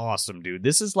fucking awesome, dude.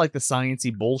 This is like the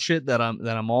sciencey bullshit that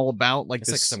I'm all about. Like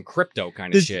it's like some crypto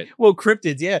kind of shit. Well,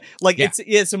 cryptids, yeah. Like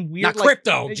it's some weird not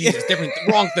crypto. Jesus, different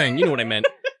wrong thing. You know what I meant.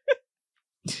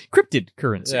 Cryptid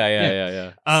currency.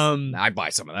 Yeah. I'd buy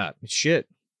some of that. Shit.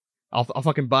 I'll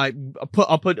fucking buy.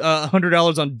 I'll put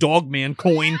 $100 on Dogman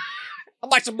coin. I'll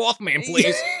buy some Mothman,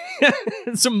 please.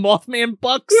 Some Mothman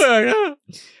bucks.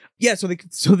 Yeah, so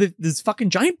this fucking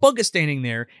giant bug is standing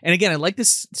there, and again, I like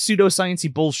this pseudoscience-y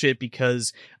bullshit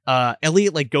because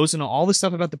Elliot like goes into all this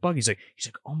stuff about the bug. He's like,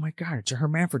 oh my god, it's a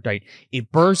hermaphrodite.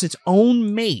 It births its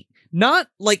own mate. Not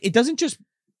like it doesn't just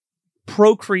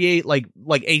procreate like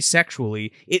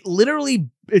asexually.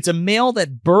 It's a male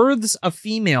that births a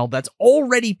female that's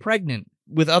already pregnant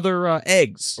with other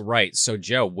eggs. Right. So,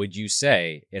 Joe, would you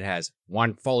say it has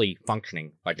one fully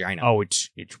functioning vagina? Oh, it's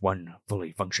one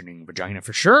fully functioning vagina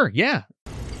for sure. Yeah.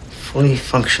 Fully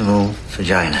functional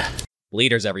vagina.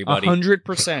 Bleeders, everybody.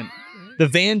 100%. The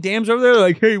Van Dams over there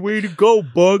like, hey, way to go,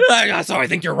 bug. So I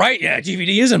think you're right. Yeah,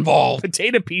 GVD is involved.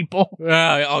 Potato people.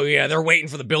 Oh, yeah, they're waiting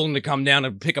for the building to come down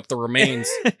and pick up the remains.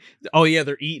 Oh, yeah,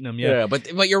 they're eating them, yeah.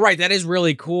 But you're right. That is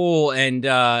really cool. And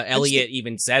Elliot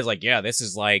even says, like, yeah, this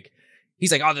is like...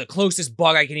 He's like, oh, the closest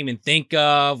bug I can even think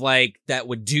of, like, that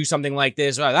would do something like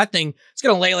this. Oh, that thing, it's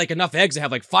going to lay, like, enough eggs to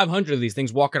have, like, 500 of these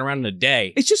things walking around in a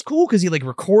day. It's just cool because he, like,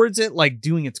 records it, like,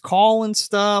 doing its call and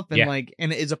stuff. And, like,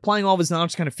 and is applying all of his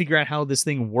knowledge to kind of figure out how this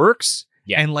thing works.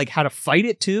 Yeah. And, like, how to fight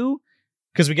it, too.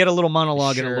 Because we get a little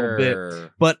monologue in a little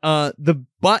bit. But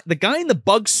the guy in the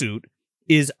bug suit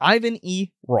is Ivan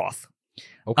E. Roth.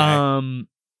 Okay.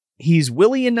 He's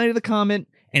Willie in Night of the Comet.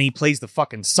 And he plays the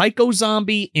fucking psycho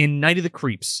zombie in Night of the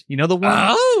Creeps. You know the one?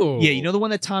 Oh! Yeah, you know the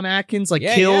one that Tom Atkins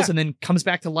kills and then comes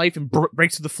back to life and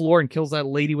breaks through the floor and kills that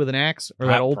lady with an axe? Or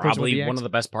that old person with the axe? Probably one of the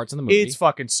best parts in the movie. It's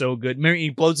fucking so good. He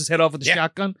blows his head off with a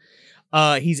shotgun.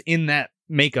 He's in that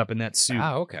makeup in that suit.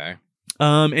 Oh, okay.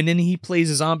 And then he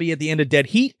plays a zombie at the end of Dead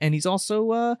Heat, and he's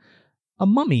also a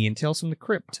mummy in Tales from the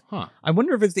Crypt. Huh. I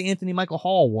wonder if it's the Anthony Michael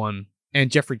Hall one and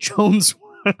Jeffrey Jones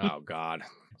one. Oh, God.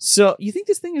 So, you think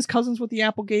this thing is cousins with the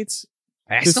Applegates?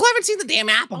 I still haven't seen the damn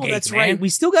Applegates, that's right. We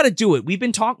still got to do it. We've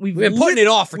been putting it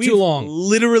off for too long.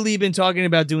 Literally been talking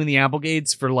about doing the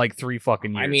Applegates for like 3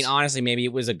 fucking years. I mean, honestly, maybe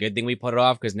it was a good thing we put it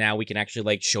off because now we can actually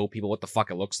like show people what the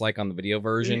fuck it looks like on the video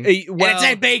version. And it's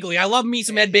Ed Begley. I love me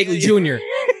some Ed Begley Jr.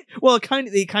 Well, it kind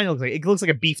of looks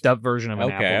like a beefed up version of an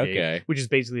Applegate, which is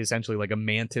basically essentially like a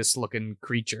mantis looking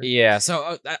creature. Yeah.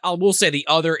 So I will say the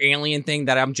other alien thing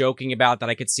that I'm joking about that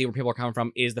I could see where people are coming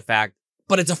from is the fact,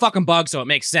 but it's a fucking bug, so it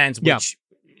makes sense. Which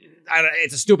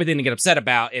it's a stupid thing to get upset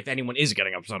about if anyone is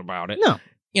getting upset about it. No.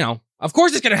 You know, of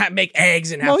course it's going to make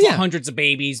eggs and have hundreds of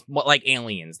babies like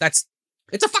aliens.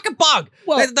 It's a fucking bug.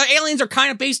 Well, the aliens are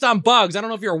kind of based on bugs. I don't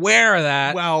know if you're aware of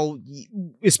that. Well,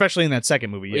 especially in that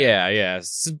second movie. Yeah.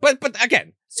 But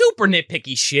again, super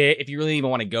nitpicky shit if you really even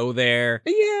want to go there.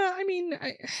 Yeah, I mean...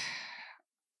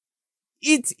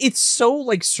 It's so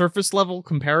like surface level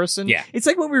comparison. Yeah. It's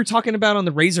like what we were talking about on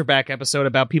the Razorback episode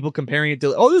about people comparing it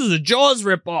to, oh, this is a Jaws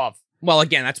ripoff. Well,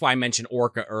 again, that's why I mentioned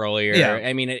Orca earlier. Yeah.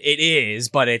 I mean, it is,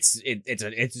 but it's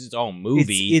its own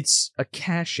movie. It's a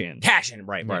cash-in. Cash-in,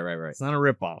 right. It's not a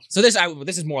ripoff. So this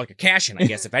is more like a cash-in, I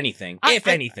guess, if anything. If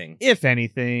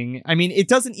anything. I mean, it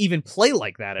doesn't even play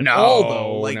like that at all,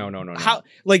 though. Like, no. How,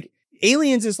 like,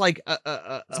 Aliens is like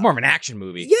it's more of an action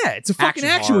movie. Yeah, it's a fucking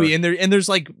action movie, and there's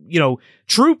like, you know,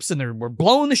 troops, and we're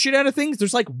blowing the shit out of things.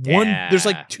 There's like there's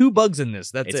like 2 bugs in this.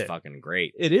 That's it. It's fucking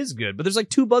great. It is good, but there's like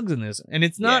 2 bugs in this, and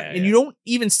it's not, and you don't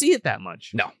even see it that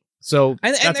much. No. So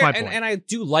that's my point. And I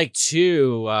do like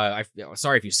too.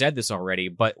 Sorry if you said this already,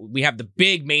 but we have the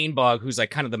big main bug who's like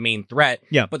kind of the main threat.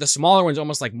 Yeah. But the smaller one's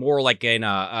almost like more like in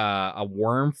a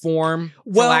worm form,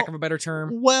 for lack of a better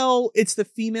term. Well, it's the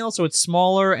female, so it's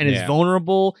smaller and it's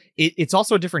vulnerable. It's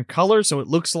also a different color, so it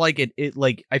looks like it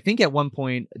like, I think at one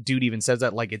point, dude even says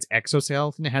that like its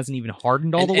exoskeleton hasn't even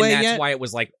hardened all the way yet. And that's why it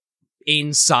was like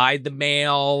inside the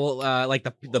male, like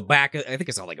the back, I think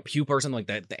it's like a pupa or something,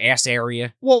 like the ass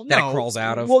area. Well, that it crawls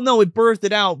out of. Well, no, it birthed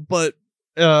it out, but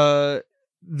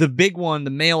the big one, the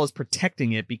male, is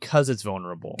protecting it because it's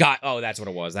vulnerable. That's what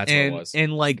it was. What it was.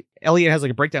 And like Elliot has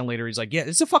like a breakdown later. He's like, yeah,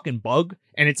 it's a fucking bug,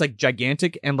 and it's like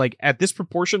gigantic, and like at this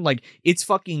proportion, like its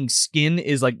fucking skin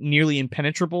is like nearly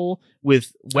impenetrable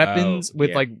with weapons,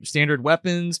 like standard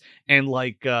weapons, and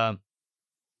like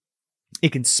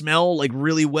it can smell like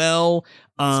really well.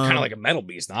 It's kind of like a metal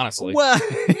beast, honestly. Well,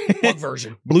 bug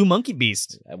version, Blue Monkey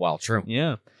Beast. Well, true.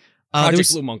 Yeah,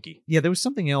 Project Blue Monkey. Yeah, there was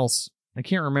something else. I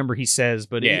can't remember he says,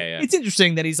 but it's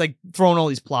interesting that he's like throwing all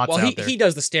these plots out there. He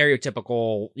does the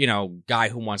stereotypical, guy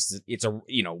who wants to, it's a,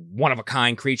 one of a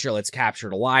kind creature, let's capture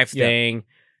it alive thing.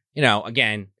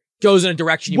 Again, goes in a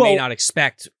direction you may not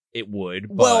expect it would.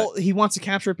 But... Well, he wants to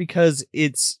capture it because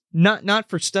it's not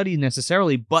for study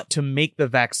necessarily, but to make the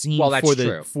vaccine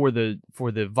for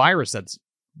the virus that's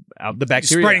the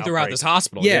bacteria spreading throughout this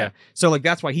hospital. Yeah. So like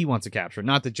that's why he wants to capture it,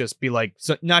 not to just be like,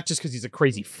 not just because he's a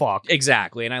crazy fuck.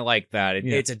 Exactly. And I like that.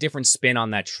 It's a different spin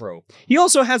on that trope. He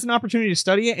also has an opportunity to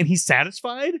study it, and he's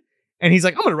satisfied. And he's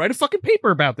like, I'm going to write a fucking paper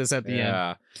about this at the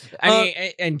end. I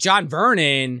mean, and John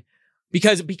Vernon,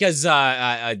 because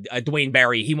Dwayne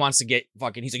Barry, he wants to get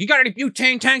fucking, he's like, you got any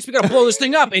butane tanks? We got to blow this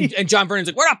thing up. And John Vernon's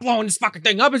like, we're not blowing this fucking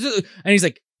thing up. And he's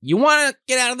like, you want to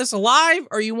get out of this alive,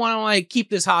 or you want to like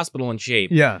keep this hospital in shape?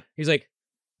 Yeah. He's like,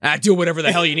 do whatever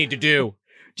the hell you need to do.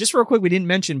 Just real quick, we didn't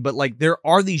mention, but like there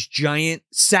are these giant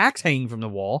sacks hanging from the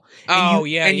wall.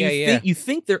 You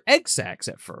think they're egg sacks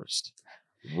at first.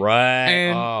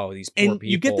 Right. These poor people. And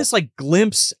you get this like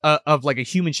glimpse of like a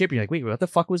human shape. You're like, wait, what the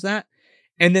fuck was that?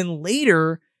 And then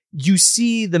later you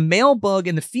see the male bug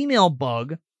and the female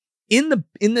bug in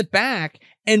the back.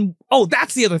 And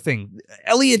that's the other thing.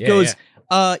 Elliot goes,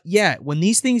 when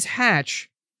these things hatch,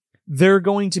 they're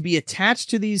going to be attached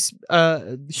to these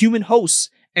human hosts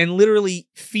and literally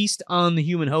feast on the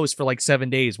human host for like 7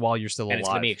 days while you're still alive. And it's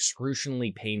going to be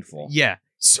excruciatingly painful. Yeah.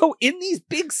 So in these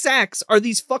big sacks are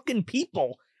these fucking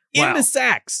people in the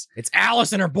sacks. It's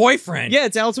Alice and her boyfriend. Yeah,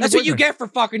 it's Alice and her boyfriend. That's what you get for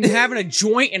fucking having a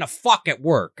joint and a fuck at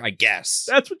work, I guess.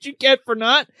 That's what you get for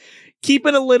not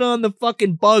keeping a lid on the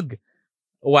fucking bug.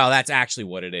 Well, that's actually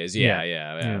what it is.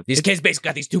 Yeah. These kids basically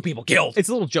got these two people killed. It's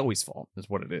a little Joey's fault, is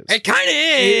what it is. It kind of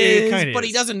is, but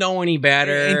he doesn't know any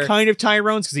better. And kind of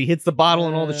Tyrone's, because he hits the bottle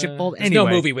and all the shit falls. There's no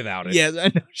movie without it. Yeah,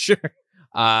 I know,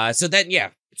 sure. So then,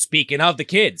 speaking of the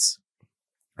kids,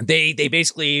 they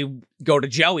basically go to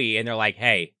Joey and they're like,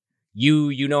 hey,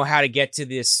 you know how to get to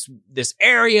this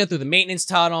area through the maintenance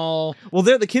tunnel. Well,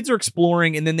 the kids are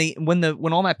exploring, and then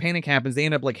when all that panic happens, they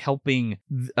end up like helping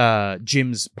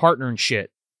Jim's partner and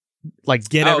shit, like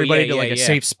get everybody to a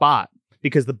safe spot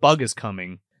because the bug is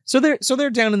coming. So they're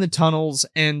down in the tunnels,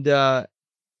 and they're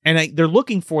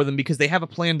looking for them because they have a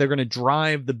plan. They're going to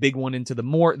drive the big one into the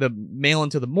male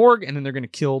into the morgue, and then they're going to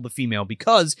kill the female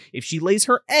because if she lays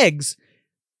her eggs,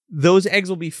 those eggs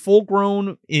will be full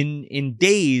grown in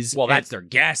days. Well, that's their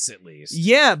guess, at least.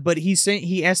 Yeah, but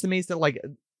he estimates that like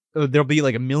there'll be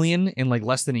like 1 million in like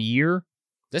less than a year.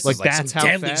 This is like some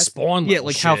deadly spawn. Yeah,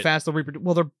 like shit. How fast they'll reproduce.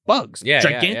 Well, they're bugs. Yeah,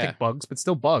 gigantic bugs, but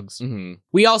still bugs. Mm-hmm.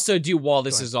 We also do, while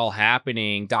this is all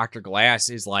happening, Dr. Glass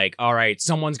is like, all right,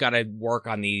 someone's got to work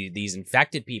on these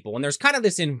infected people. And there's kind of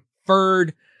this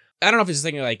inferred, I don't know if it's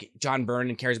something like John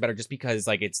Vernon cares about her just because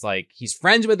like it's like he's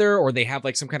friends with her or they have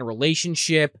like some kind of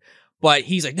relationship, but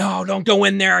he's like, no, don't go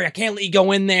in there. I can't let you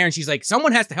go in there. And she's like,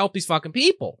 someone has to help these fucking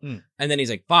people. And then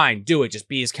he's like, fine, do it. Just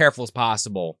be as careful as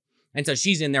possible. And so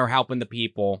she's in there helping the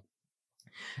people.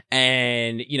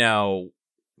 And,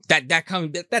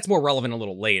 that's more relevant a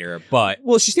little later, but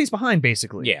well, she stays behind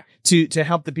basically. Yeah. To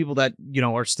help the people that,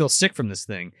 are still sick from this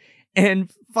thing.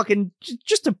 And fucking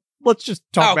let's just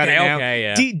talk about it now. Okay,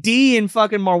 yeah. Dee and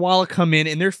fucking Marwala come in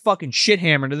and they're fucking shit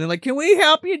hammered and they're like, can we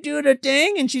help you do the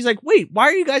thing? And she's like, wait, why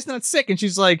are you guys not sick? And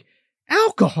she's like,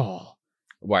 alcohol.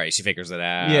 Right, she figures that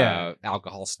out. Yeah.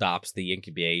 Alcohol stops the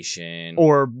incubation.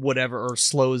 Or whatever, or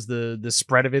slows the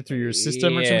spread of it through your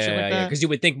system or some shit like that. Because you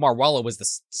would think Marwella was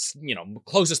the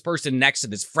closest person next to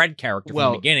this Fred character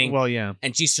from the beginning. Well, yeah.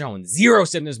 And she's showing zero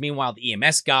symptoms. Meanwhile, the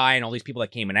EMS guy and all these people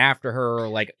that came in after her are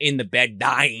like in the bed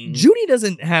dying. Judy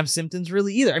doesn't have symptoms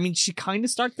really either. I mean, she kind of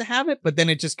starts to have it, but then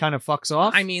it just kind of fucks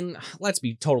off. I mean, let's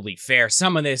be totally fair.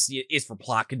 Some of this is for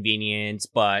plot convenience,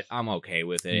 but I'm okay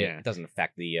with it. Yeah. It doesn't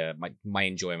affect the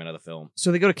my enjoyment of the film.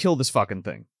 So they go to kill this fucking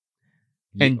thing.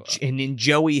 And then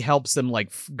Joey helps them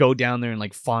like go down there and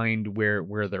like find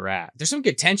where they're at. There's some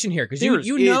good tension here because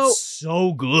it's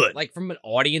so good. Like from an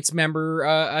audience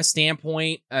member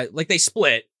standpoint, like they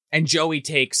split and Joey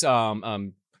takes I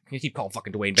keep calling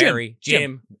fucking Dwayne Barry,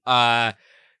 Jim.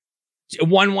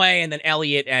 One way, and then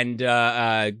Elliot and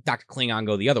Dr. Klingon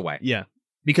go the other way. Yeah.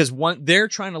 because they're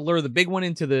trying to lure the big one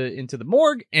into the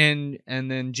morgue, and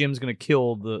then Jim's gonna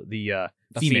kill the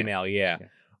female. Yeah.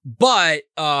 But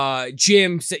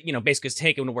Jim, basically is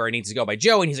taken to where he needs to go by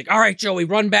Joey, and he's like, "All right, Joey,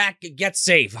 run back, get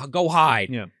safe, go hide."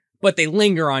 Yeah. But they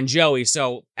linger on Joey,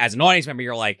 so as an audience member,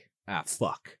 you're like, "Ah,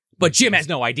 fuck." But Jim has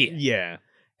no idea. Yeah.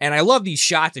 And I love these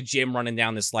shots of Jim running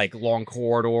down this like long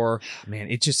corridor. Man,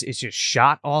 it's just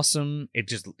shot awesome.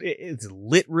 It's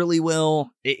lit really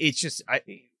well. It's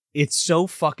so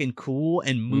fucking cool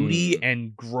and moody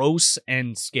and gross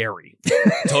and scary.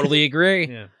 Totally agree.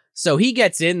 Yeah. So he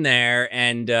gets in there,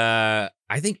 and I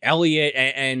think Elliot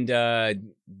and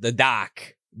the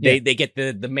doc, they get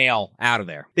the male out of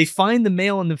there. They find the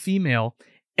male and the female.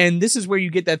 And this is where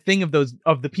you get that thing of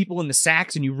the people in the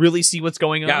sacks, and you really see what's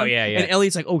going on. Oh, yeah. And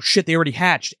Elliot's like, "Oh shit, they already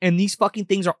hatched." And these fucking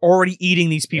things are already eating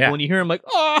these people. Yeah. And you hear him like,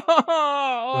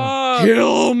 "Oh,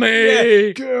 kill me.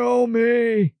 Yeah, kill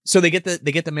me." So they get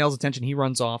the male's attention. He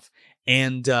runs off,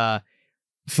 and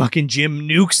fucking Jim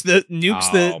nukes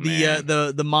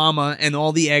the mama and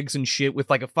all the eggs and shit with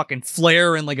like a fucking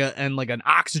flare and like an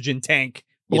oxygen tank.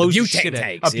 Blows the shit out.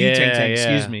 A butane tank,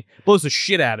 excuse me. Blows the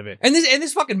shit out of it. And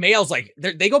this fucking male's like,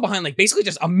 they go behind like basically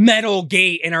just a metal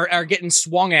gate and are getting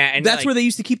swung at. And that's like, where they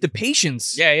used to keep the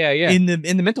patients. Yeah. In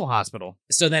the mental hospital.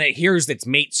 So then it hears its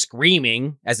mate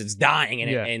screaming as it's dying,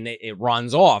 and it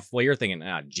runs off. Well, you're thinking,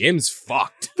 Jim's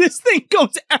fucked. This thing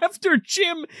goes after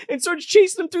Jim and starts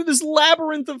chasing him through this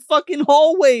labyrinth of fucking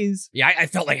hallways. Yeah, I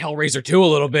felt like Hellraiser 2 a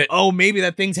little bit. Oh, maybe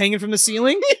that thing's hanging from the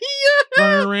ceiling? Yeah.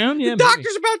 Running around? Yeah, the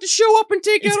doctor's about to show up and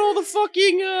take out all the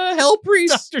fucking hell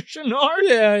priests. Dr. Chenard?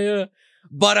 Yeah.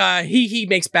 But he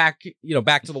makes back to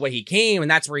the way he came,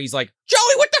 and that's where he's like,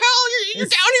 "Joey, what the hell? You're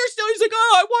down here still?" He's like,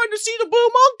 "Oh, I wanted to see the blue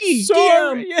monkey."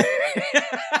 Sorry. Yeah.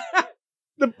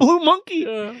 The blue monkey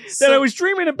that I was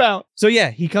dreaming about. So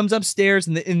yeah, he comes upstairs,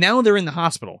 and now they're in the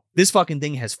hospital. This fucking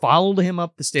thing has followed him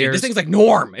up the stairs. Dude, this thing's like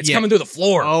Norm. It's coming through the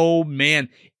floor. Oh, man.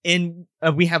 And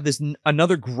we have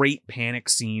another great panic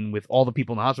scene with all the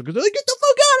people in the hospital because they're like, "Get the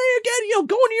fuck out of here,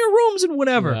 go into your rooms and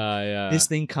whatever." This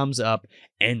thing comes up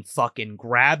and fucking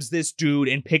grabs this dude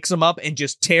and picks him up and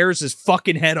just tears his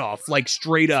fucking head off, like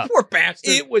straight up. Poor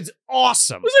bastard. It was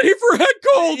awesome. Was it here for a head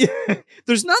cold? Yeah.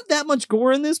 There's not that much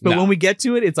gore in this, but when we get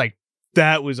to it, it's like,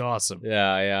 that was awesome.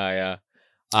 Yeah.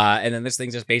 And then this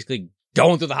thing's just basically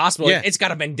going through the hospital. Yeah. It's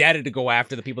got a vendetta to go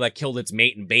after the people that killed its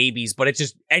mate and babies, but it's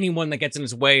just anyone that gets in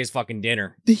his way is fucking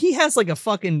dinner. He has like a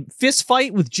fucking fist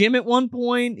fight with Jim at one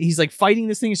point. He's like fighting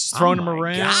this thing, he's just throwing him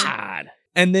around. God.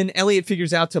 And then Elliot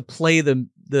figures out to play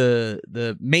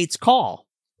the mate's call.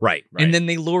 Right. And then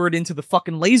they lure it into the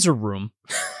fucking laser room.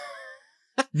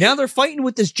 Now they're fighting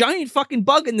with this giant fucking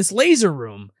bug in this laser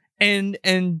room. And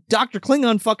Dr.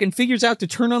 Klingon fucking figures out to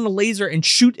turn on the laser and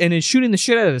is shooting the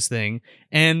shit out of this thing.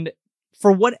 And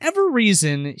for whatever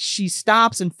reason, she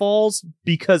stops and falls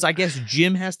because I guess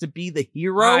Jim has to be the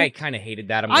hero. I kind of hated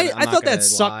that. I thought that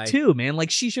sucked too, man. Like,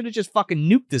 she should have just fucking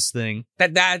nuked this thing.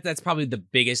 That's probably the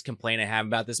biggest complaint I have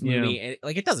about this movie. Yeah.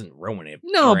 Like, it doesn't ruin it.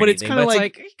 No, but it's kind of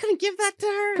like you couldn't give that to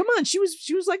her. Come on, she was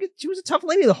a tough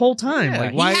lady the whole time. Yeah,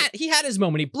 like, why? He had his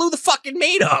moment. He blew the fucking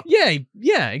mate up.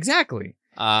 Yeah, exactly.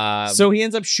 So he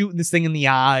ends up shooting this thing in the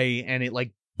eye, and it like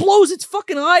blows its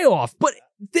fucking eye off. But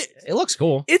it looks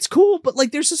cool. It's cool, but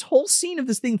like there's this whole scene of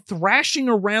this thing thrashing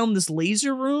around this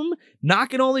laser room,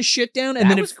 knocking all this shit down, and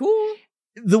that then was cool.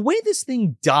 The way this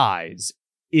thing dies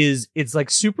is it's like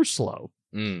super slow,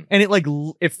 and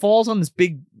it falls on this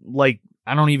big like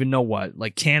I don't even know what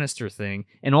like canister thing,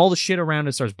 and all the shit around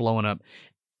it starts blowing up,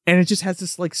 and it just has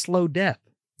this like slow death,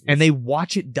 and they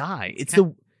watch it die. It's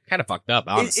kind of fucked up,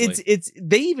 honestly. It's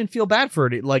they even feel bad for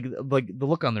it. Like the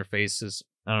look on their faces.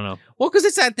 I don't know. Well, because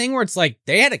it's that thing where it's like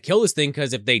they had to kill this thing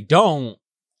because if they don't,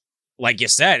 like you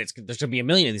said, there's gonna be a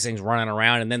million of these things running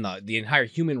around, and then the entire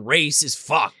human race is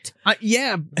fucked.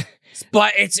 Yeah,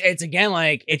 but it's again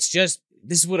like it's just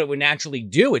this is what it would naturally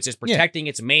do. It's just protecting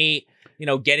its mate.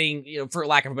 Getting, for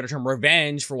lack of a better term,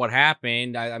 revenge for what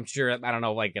happened. I'm sure, I don't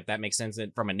know, like, if that makes sense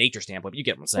from a nature standpoint, but you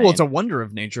get what I'm saying. Well, it's a wonder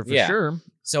of nature for sure.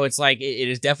 So it's like, it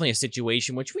is definitely a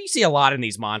situation which we see a lot in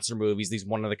these monster movies, these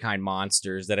one-of-the-kind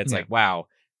monsters, that it's like, wow,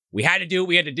 we had to do what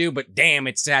we had to do, but damn,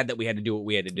 it's sad that we had to do what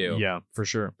we had to do. Yeah, for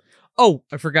sure. Oh,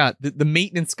 I forgot. The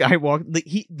maintenance guy when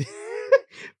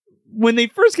they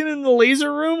first get in the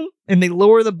laser room and they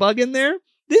lower the bug in there,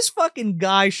 This fucking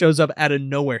guy shows up out of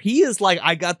nowhere. He is like,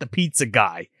 I got the pizza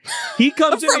guy. He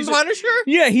comes in. From Punisher?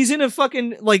 Yeah, he's in a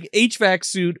fucking like HVAC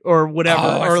suit or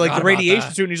whatever, or like the radiation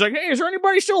suit. And he's like, hey, is there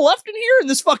anybody still left in here? And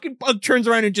this fucking bug turns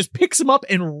around and just picks him up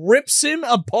and rips him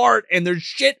apart. And there's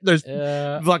shit. There's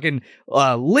fucking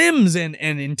limbs and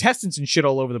intestines and shit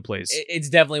all over the place. It's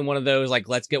definitely one of those, like,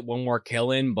 let's get one more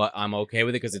kill in, but I'm okay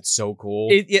with it because it's so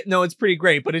cool. No, it's pretty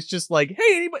great, but it's just like,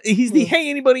 hey, anybody, he's the hey,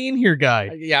 anybody in here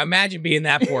guy. Yeah, imagine being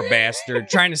that poor bastard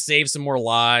trying to save some more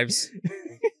lives.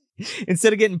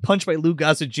 Instead of getting punched by Lou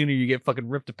Gossett Jr., you get fucking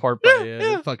ripped apart by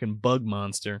a fucking bug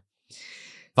monster.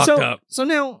 Fucked up. So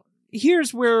now,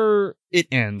 here's where it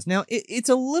ends. Now, it's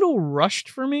a little rushed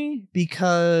for me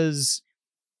because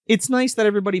it's nice that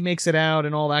everybody makes it out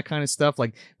and all that kind of stuff.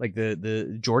 Like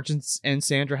the George and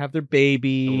Sandra have their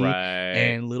baby, right?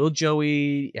 And little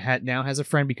Joey now has a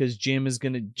friend because Jim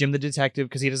the detective,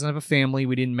 because he doesn't have a family.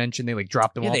 We didn't mention they like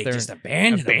dropped him off there. They just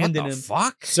abandoned him. What the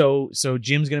fuck? So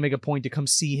Jim's gonna make a point to come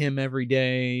see him every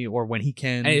day or when he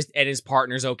can. And his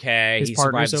partner's okay. He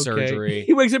survived the surgery.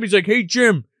 He wakes up. He's like, "Hey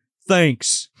Jim,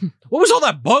 thanks." What was all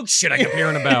that bug shit I kept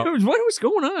hearing about? What was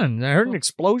going on? I heard an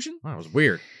explosion. That was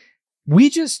weird.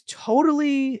 We just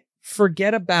totally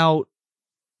forget about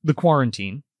the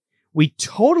quarantine. We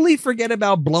totally forget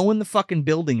about blowing the fucking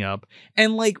building up.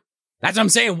 And like, that's what I'm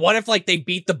saying. What if like they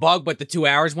beat the bug, but the 2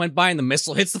 hours went by and the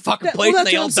missile hits the fucking place and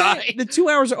they all die? The 2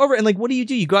 hours are over. And like, what do?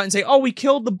 You go out and say, oh, we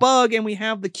killed the bug and we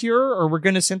have the cure, or we're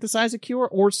going to synthesize a cure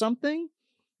or something,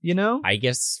 you know? I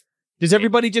guess. Does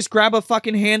everybody just grab a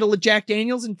fucking handle of Jack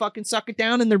Daniels and fucking suck it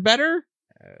down and they're better?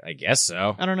 I guess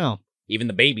so. I don't know. Even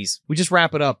the babies. We just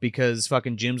wrap it up because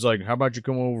fucking Jim's like, how about you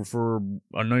come over for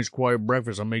a nice quiet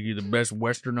breakfast? I'll make you the best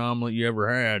Western omelet you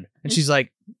ever had. And she's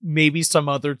like, maybe some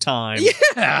other time.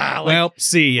 Yeah. Like, well,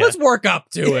 see ya. Let's work up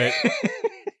to it.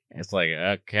 It's like,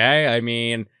 okay. I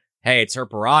mean, hey, it's her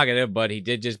prerogative, but he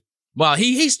did just, well,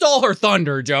 he stole her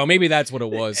thunder, Joe. Maybe that's what it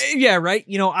was. Yeah, right?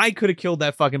 You know, I could have killed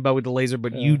that fucking bug with the laser,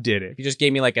 but you did it. You just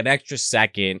gave me like an extra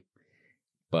second.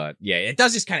 But yeah, it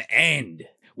does just kind of end.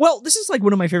 Well, this is like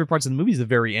one of my favorite parts of the movie is the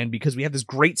very end, because we have this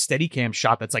great Steadicam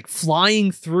shot that's like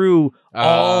flying through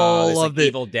all of the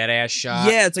Evil Dead ass shot.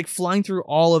 Yeah, it's like flying through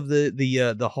all of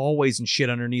the hallways and shit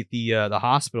underneath the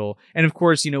hospital. And of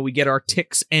course, you know, we get our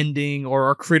ticks ending or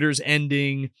our critters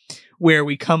ending, where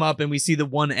we come up and we see the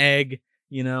one egg.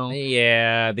 You know,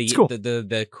 yeah, cool.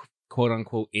 the quote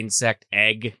unquote insect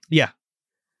egg. Yeah.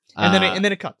 And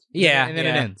then it cuts. Yeah, and then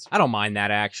it ends. I don't mind that,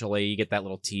 actually. You get that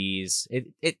little tease.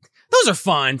 Those are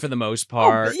fun for the most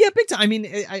part. Oh, yeah, big time. I mean,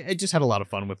 I just had a lot of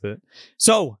fun with it.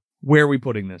 So, where are we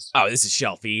putting this? Oh, this is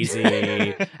shelf easy.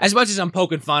 As much as I'm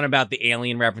poking fun about the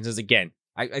alien references, again,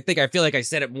 I feel like I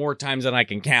said it more times than I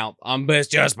can count. I'm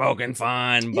just poking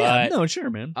fun, but yeah, no, sure,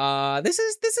 man. This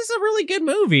is a really good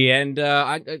movie, and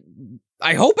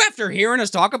I hope after hearing us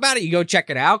talk about it, you go check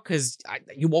it out, because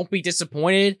you won't be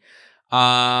disappointed.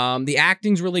 The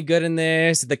acting's really good in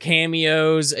this. The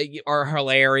cameos are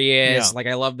hilarious. Yeah. Like,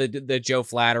 I love the Joe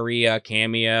Flattery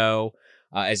cameo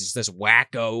as just this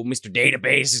wacko Mr.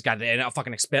 Database. He's got a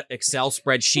fucking Excel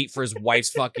spreadsheet for his wife's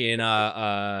fucking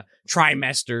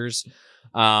trimesters.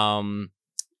 And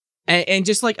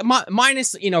just like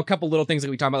minus, you know, a couple little things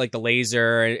that we talk about, like the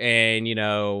laser and you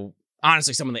know,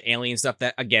 honestly, some of the alien stuff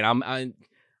that, again,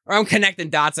 I'm connecting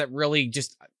dots that really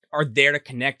just are there to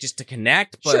connect, just to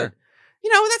connect. But sure.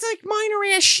 You know, that's like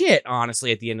minor ass shit,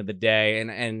 honestly, at the end of the day.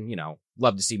 And you know,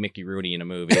 love to see Mickey Rooney in a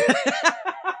movie.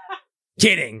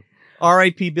 Kidding.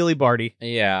 R.I.P. Billy Barty.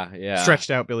 Yeah. Stretched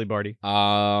out Billy Barty.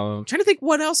 Trying to think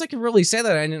what else I can really say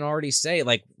that I didn't already say.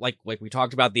 Like we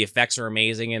talked about, the effects are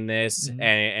amazing in this, mm-hmm.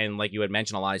 and like you had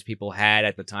mentioned, a lot of these people had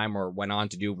at the time or went on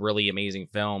to do really amazing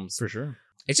films. For sure.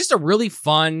 It's just a really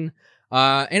fun,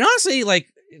 and honestly,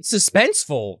 like,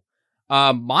 suspenseful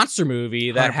monster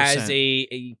movie that 100%. Has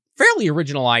a fairly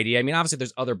original idea. I mean, obviously,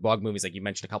 there's other bug movies, like you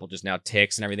mentioned a couple just now,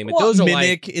 Ticks and everything. But those are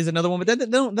Mimic is another one, but they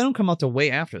don't come out till way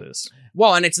after this.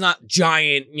 Well, and it's not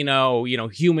giant, you know,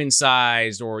 human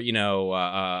sized or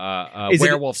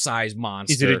werewolf sized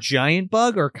monster. Is it a giant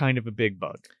bug or kind of a big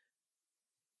bug?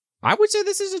 I would say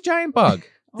this is a giant bug.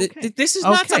 Okay. This is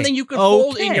not something you could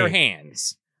hold in your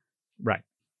hands. Right.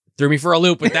 Threw me for a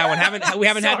loop with that one. We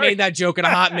haven't had made that joke in a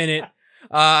hot minute.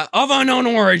 Of unknown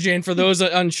origin for those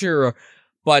unsure.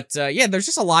 But yeah, there's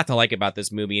just a lot to like about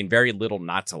this movie and very little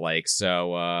not to like.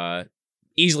 So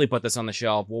easily put this on the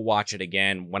shelf. We'll watch it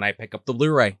again when I pick up the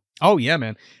Blu-ray. Oh, yeah,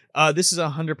 man. This is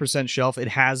 100% shelf. It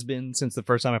has been since the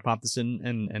first time I popped this in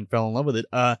and fell in love with it.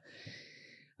 I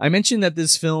mentioned that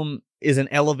this film is an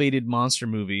elevated monster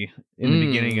movie in the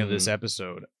beginning of this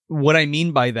episode. What I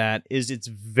mean by that is it's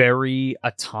very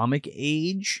Atomic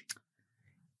Age.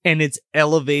 and it's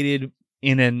elevated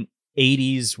in an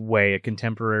 80s way, a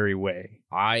contemporary way.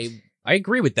 I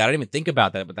agree with that. I didn't even think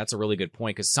about that, but that's a really good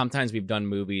point, because sometimes we've done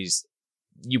movies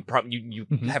you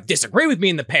have disagreed with me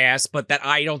in the past, but that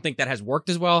I don't think that has worked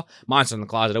as well. Monster in the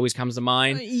Closet always comes to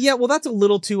mind. Yeah, well, that's a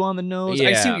little too on the nose. Yeah.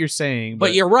 I see what you're saying,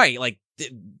 but you're right. Like,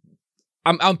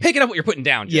 I'm picking up what you're putting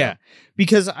down, Joe. Yeah,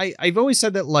 because I've always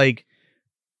said that, like,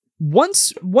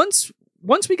 once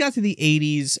we got to the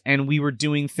 80s and we were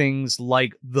doing things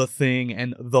like The Thing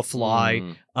and The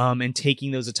Fly, and taking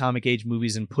those Atomic Age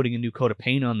movies and putting a new coat of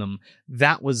paint on them,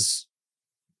 that was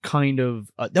kind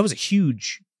of that was a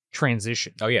huge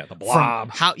transition. Oh yeah, The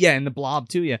Blob. And The Blob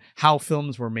too. Yeah, how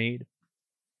films were made.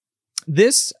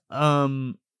 This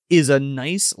is a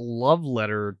nice love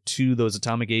letter to those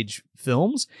Atomic Age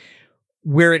films,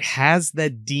 where it has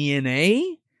that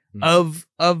DNA of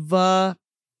an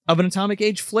Atomic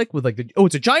Age flick, with like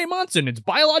it's a giant monster and it's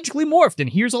biologically morphed and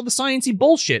here's all the sciencey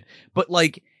bullshit. But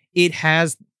like, it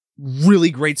has really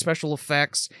great special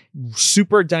effects,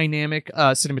 super dynamic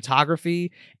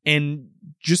cinematography, and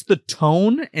just the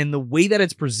tone and the way that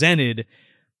it's presented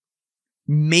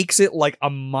makes it like a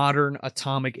modern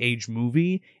Atomic Age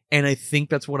movie. And I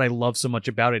think that's what I love so much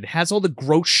about it. It has all the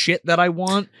gross shit that I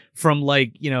want from,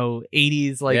 like,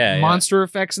 80s monster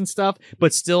effects and stuff,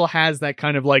 but still has that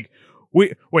kind of like,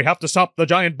 we have to stop the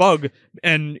giant bug,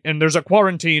 and there's a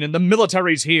quarantine and the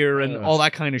military's here and all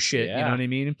that kind of shit. Yeah. You know what I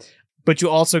mean? But you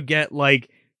also get like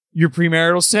your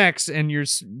premarital sex and you're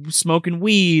smoking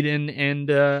weed and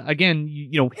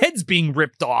again, heads being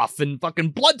ripped off and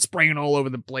fucking blood spraying all over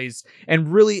the place.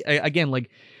 And really, again, like,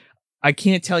 I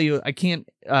can't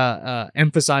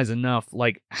emphasize enough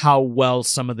like how well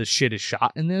some of the shit is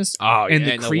shot in this. Oh, and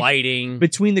the lighting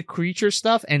between the creature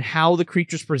stuff and how the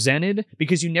creature's presented,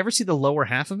 because you never see the lower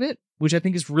half of it, which I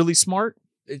think is really smart.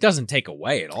 It doesn't take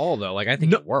away at all, though. Like, I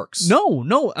think it works.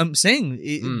 No, I'm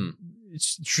saying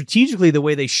strategically the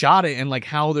way they shot it, and like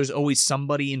how there's always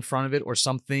somebody in front of it or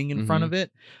something in front of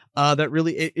it, that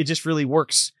really it just really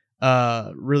works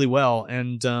really well.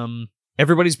 And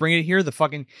everybody's bringing it here. The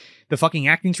fucking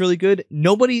acting's really good.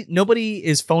 Nobody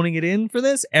is phoning it in for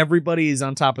this. Everybody is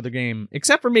on top of the game,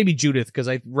 except for maybe Judith, because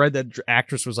I read that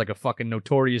actress was like a fucking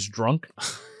notorious drunk.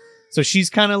 So she's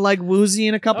kind of like woozy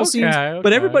in a couple scenes,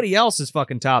 but everybody else is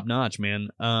fucking top notch, man.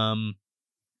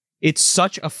 It's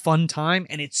such a fun time,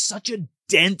 and it's such a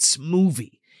dense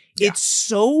movie. Yeah. It's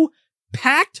so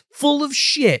packed full of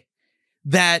shit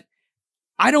that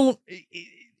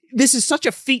this is such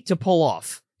a feat to pull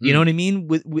off. You know what I mean?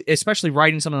 With especially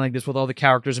writing something like this with all the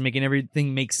characters and making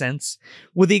everything make sense.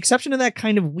 With the exception of that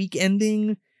kind of weak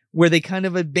ending where they kind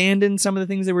of abandoned some of the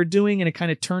things they were doing and it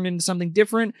kind of turned into something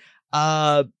different.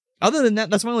 Other than that,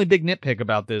 that's my only big nitpick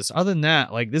about this. Other than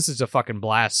that, like, this is a fucking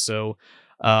blast. So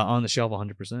on the shelf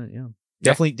 100%. Yeah.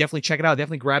 Definitely check it out.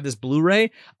 Definitely grab this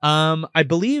Blu-ray.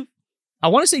 I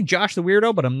want to say Josh the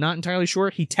Weirdo, but I'm not entirely sure.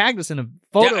 He tagged us in a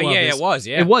photo. It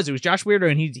was Josh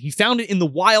Weirdo, and he found it in the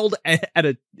wild at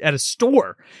a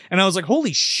store, and I was like,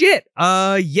 holy shit!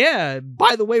 Yeah.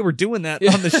 By the way, we're doing that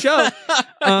on the show.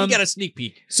 You got a sneak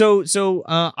peek. So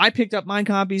I picked up my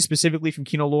copy specifically from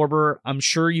Kino Lorber. I'm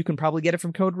sure you can probably get it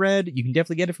from Code Red. You can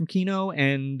definitely get it from Kino,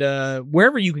 and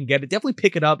wherever you can get it, definitely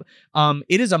pick it up.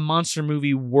 It is a monster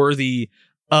movie worthy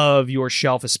of your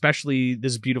shelf, especially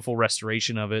this beautiful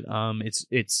restoration of it.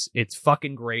 It's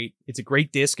fucking great. It's a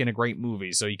great disc and a great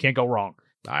movie, so you can't go wrong.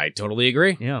 I totally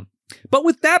agree. Yeah. But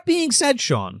with that being said,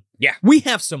 Sean, we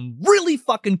have some really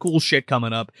fucking cool shit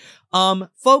coming up.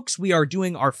 Folks, we are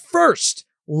doing our first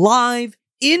live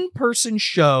in-person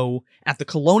show at the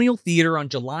Colonial Theater on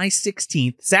July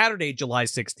 16th, Saturday, July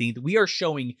 16th. We are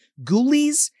showing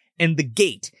Ghoulies and The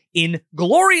Gate in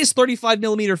glorious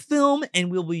 35mm film, and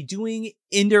we'll be doing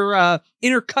intercut,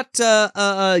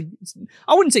 I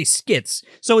wouldn't say skits,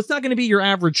 so it's not going to be your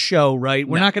average show, right?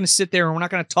 We're not going to sit there and we're not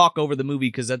going to talk over the movie,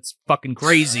 because that's fucking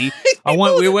crazy. People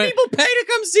pay to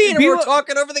come see it, and we're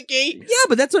talking over The Gate. Yeah,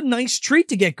 but that's a nice treat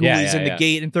to get Ghoulies and The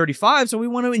Gate in 35, so we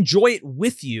want to enjoy it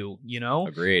with you, you know?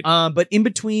 Agreed. But in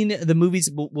between the movies,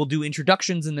 we'll do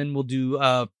introductions, and then we'll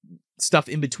do stuff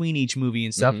in between each movie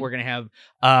and stuff. We're going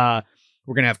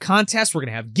to have contests. We're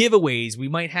going to have giveaways. We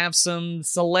might have some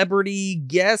celebrity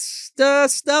guest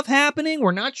stuff happening.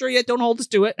 We're not sure yet. Don't hold us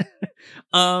to it.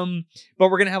 But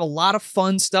we're going to have a lot of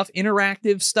fun stuff,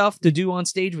 interactive stuff to do on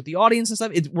stage with the audience and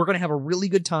stuff. We're going to have a really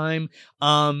good time.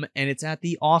 And it's at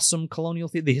the awesome Colonial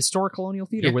Theater, the historic Colonial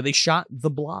Theater, where they shot The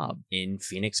Blob. In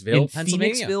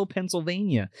Phoenixville,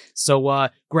 Pennsylvania. So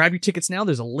grab your tickets now.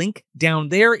 There's a link down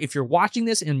there. If you're watching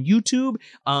this on YouTube,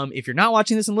 if you're not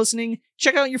watching this and listening,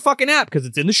 check out your fucking app because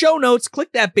it's in the show notes.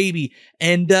 Click that baby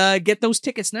and get those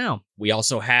tickets now. We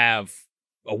also have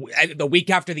the week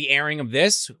after the airing of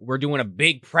this, we're doing a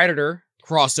big Predator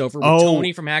crossover with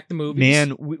Tony from Hack the Movies.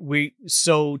 Man,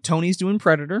 so Tony's doing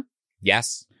Predator.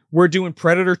 Yes. We're doing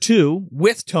Predator 2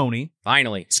 with Tony.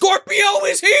 Finally. Scorpio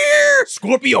is here!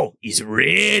 Scorpio is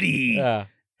ready!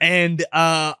 And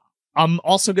I'm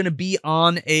also going to be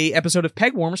on a episode of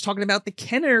Peg Warmers talking about the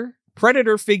Kenner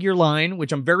Predator figure line,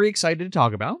 which I'm very excited to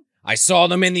talk about. I saw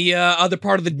them in the other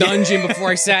part of the dungeon before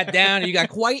I sat down, and you got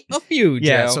quite a few, Joe.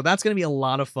 Yeah, so that's going to be a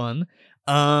lot of fun.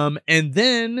 And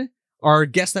then our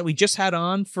guest that we just had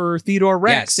on for Theodore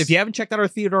Rex. If you haven't checked out our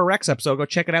Theodore Rex episode, go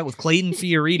check it out with Clayton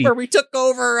Fioriti. Where we took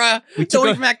over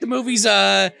Tony from Hack the Movies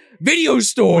video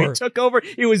store. We took over.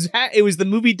 It was the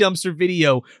movie dumpster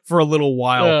video for a little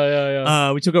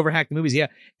while. We took over Hack the Movies,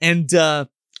 and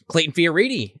Clayton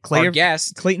Fioriti, our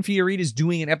guest. Clayton Fioriti is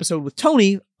doing an episode with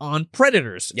Tony on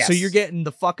Predators. Yes. So you're getting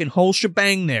the fucking whole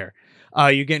shebang there.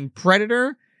 You're getting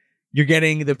Predator. You're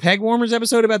getting the Peg Warmers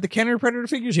episode about the Kenner Predator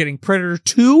figures. You're getting Predator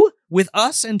 2 with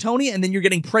us and Tony. And then you're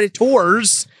getting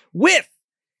Predators with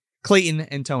Clayton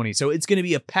and Tony. So it's going to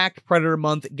be a packed Predator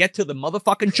month. Get to the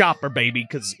motherfucking chopper, baby,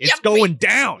 because it's going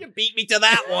down. You beat me to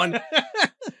that one.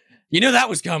 You knew that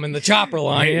was coming, the chopper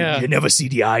line. Yeah. You never see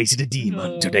the eyes of the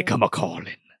demon till they come a-calling.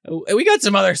 We got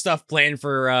some other stuff planned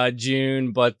for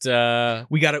June, but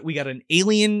we got an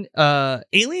Alien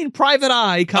Private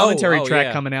Eye commentary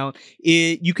track coming out.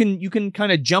 You can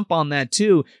kind of jump on that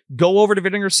too. Go over to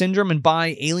Vinegar Syndrome and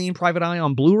buy Alien Private Eye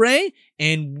on Blu-ray,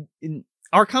 and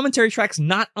our commentary track's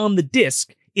not on the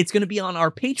disc. It's going to be on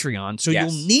our Patreon, so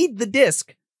you'll need the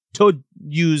disc to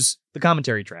use the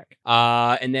commentary track.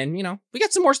 And then, we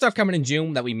got some more stuff coming in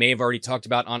June that we may have already talked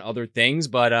about on other things,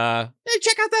 but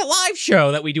check out that live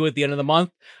show that we do at the end of the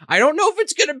month. I don't know if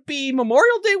it's going to be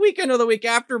Memorial Day weekend or the week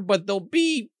after, but there'll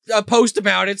be a post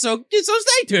about it, so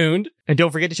stay tuned. And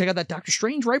don't forget to check out that Doctor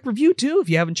Strange Ripe review, too, if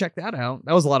you haven't checked that out.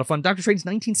 That was a lot of fun. Doctor Strange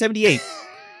 1978.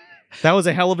 That was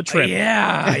a hell of a trip.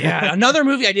 Yeah. Another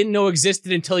movie I didn't know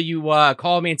existed until you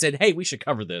called me and said, hey, we should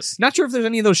cover this. Not sure if there's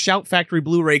any of those Shout Factory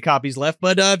Blu-ray copies left,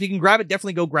 but if you can grab it,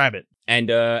 definitely go grab it.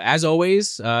 And as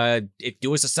always,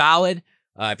 do us a solid.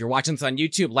 If you're watching this on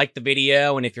YouTube, like the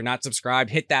video. And if you're not subscribed,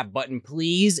 hit that button,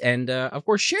 please. And of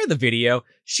course, share the video.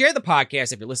 Share the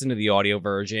podcast if you're listening to the audio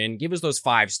version. Give us those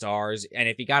 5 stars. And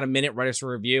if you got a minute, write us a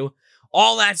review.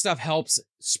 All that stuff helps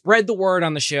spread the word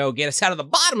on the show, get us out of the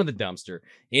bottom of the dumpster,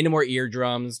 into more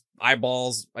eardrums,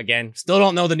 eyeballs. Again, still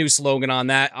don't know the new slogan on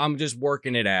that. I'm just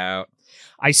working it out.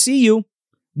 I see you.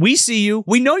 We see you.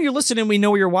 We know you're listening. We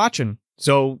know you're watching.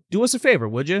 So do us a favor,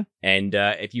 would you? And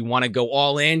if you want to go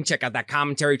all in, check out that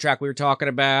commentary track we were talking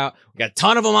about. We got a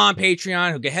ton of them on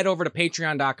Patreon. Head over to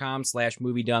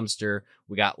patreon.com/moviedumpster.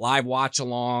 We got live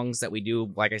watch-alongs that we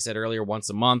do, like I said earlier, once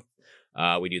a month.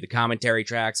 We do the commentary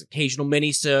tracks, occasional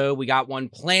mini-sode. We got one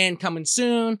planned coming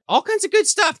soon. All kinds of good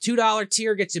stuff. $2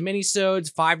 tier gets you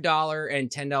mini-sodes. $5 and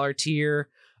 $10 tier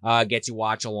gets you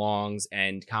watch-alongs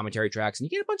and commentary tracks. And you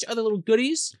get a bunch of other little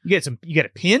goodies. You get a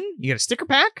pin. You get a sticker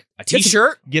pack. A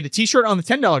t-shirt. Get a t-shirt on the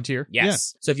 $10 tier.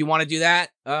 Yes. Yeah. So if you want to do that,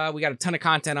 we got a ton of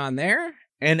content on there.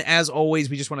 And as always,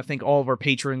 we just want to thank all of our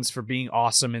patrons for being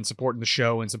awesome and supporting the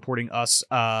show and supporting us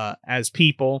as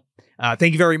people.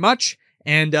 Thank you very much.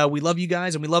 And we love you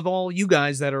guys, and we love all you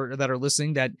guys that are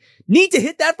listening that need to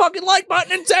hit that fucking like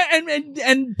button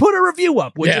and put a review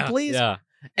up, would you please? Yeah.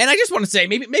 And I just want to say,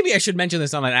 maybe I should mention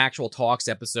this on an actual Talks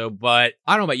episode, but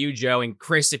I don't know about you, Joe, and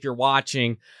Chris, if you're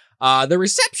watching. The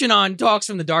reception on Talks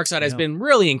from the Dark Side has been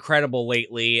really incredible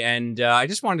lately, and I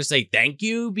just wanted to say thank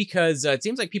you because it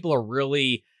seems like people are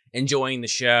really enjoying the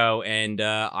show, and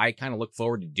I kind of look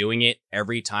forward to doing it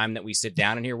every time that we sit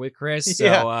down in here with Chris.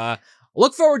 So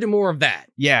look forward to more of that.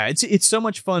 Yeah, it's so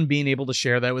much fun being able to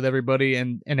share that with everybody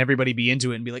and everybody be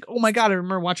into it and be like, oh my God, I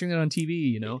remember watching that on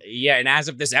TV, Yeah, and as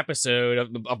of this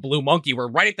episode of Blue Monkey, we're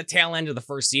right at the tail end of the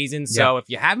first season. So if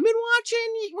you haven't been watching,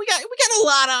 we got a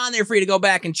lot on there for you to go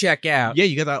back and check out. Yeah,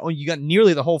 you got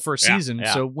nearly the whole first season.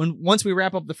 Yeah. So once we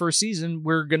wrap up the first season,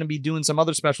 we're going to be doing some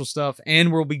other special stuff,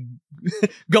 and we'll be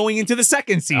going into the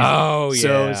second season. Oh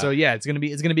yeah. So yeah, it's gonna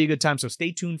be a good time. So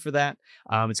stay tuned for that.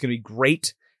 It's gonna be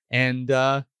great. And,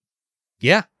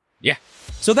 yeah.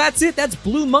 So that's it. That's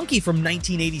Blue Monkey from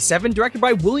 1987, directed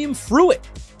by William Fruitt.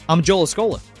 I'm Joel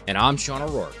Escola. And I'm Sean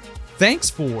O'Rourke.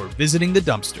 Thanks for visiting the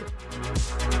dumpster.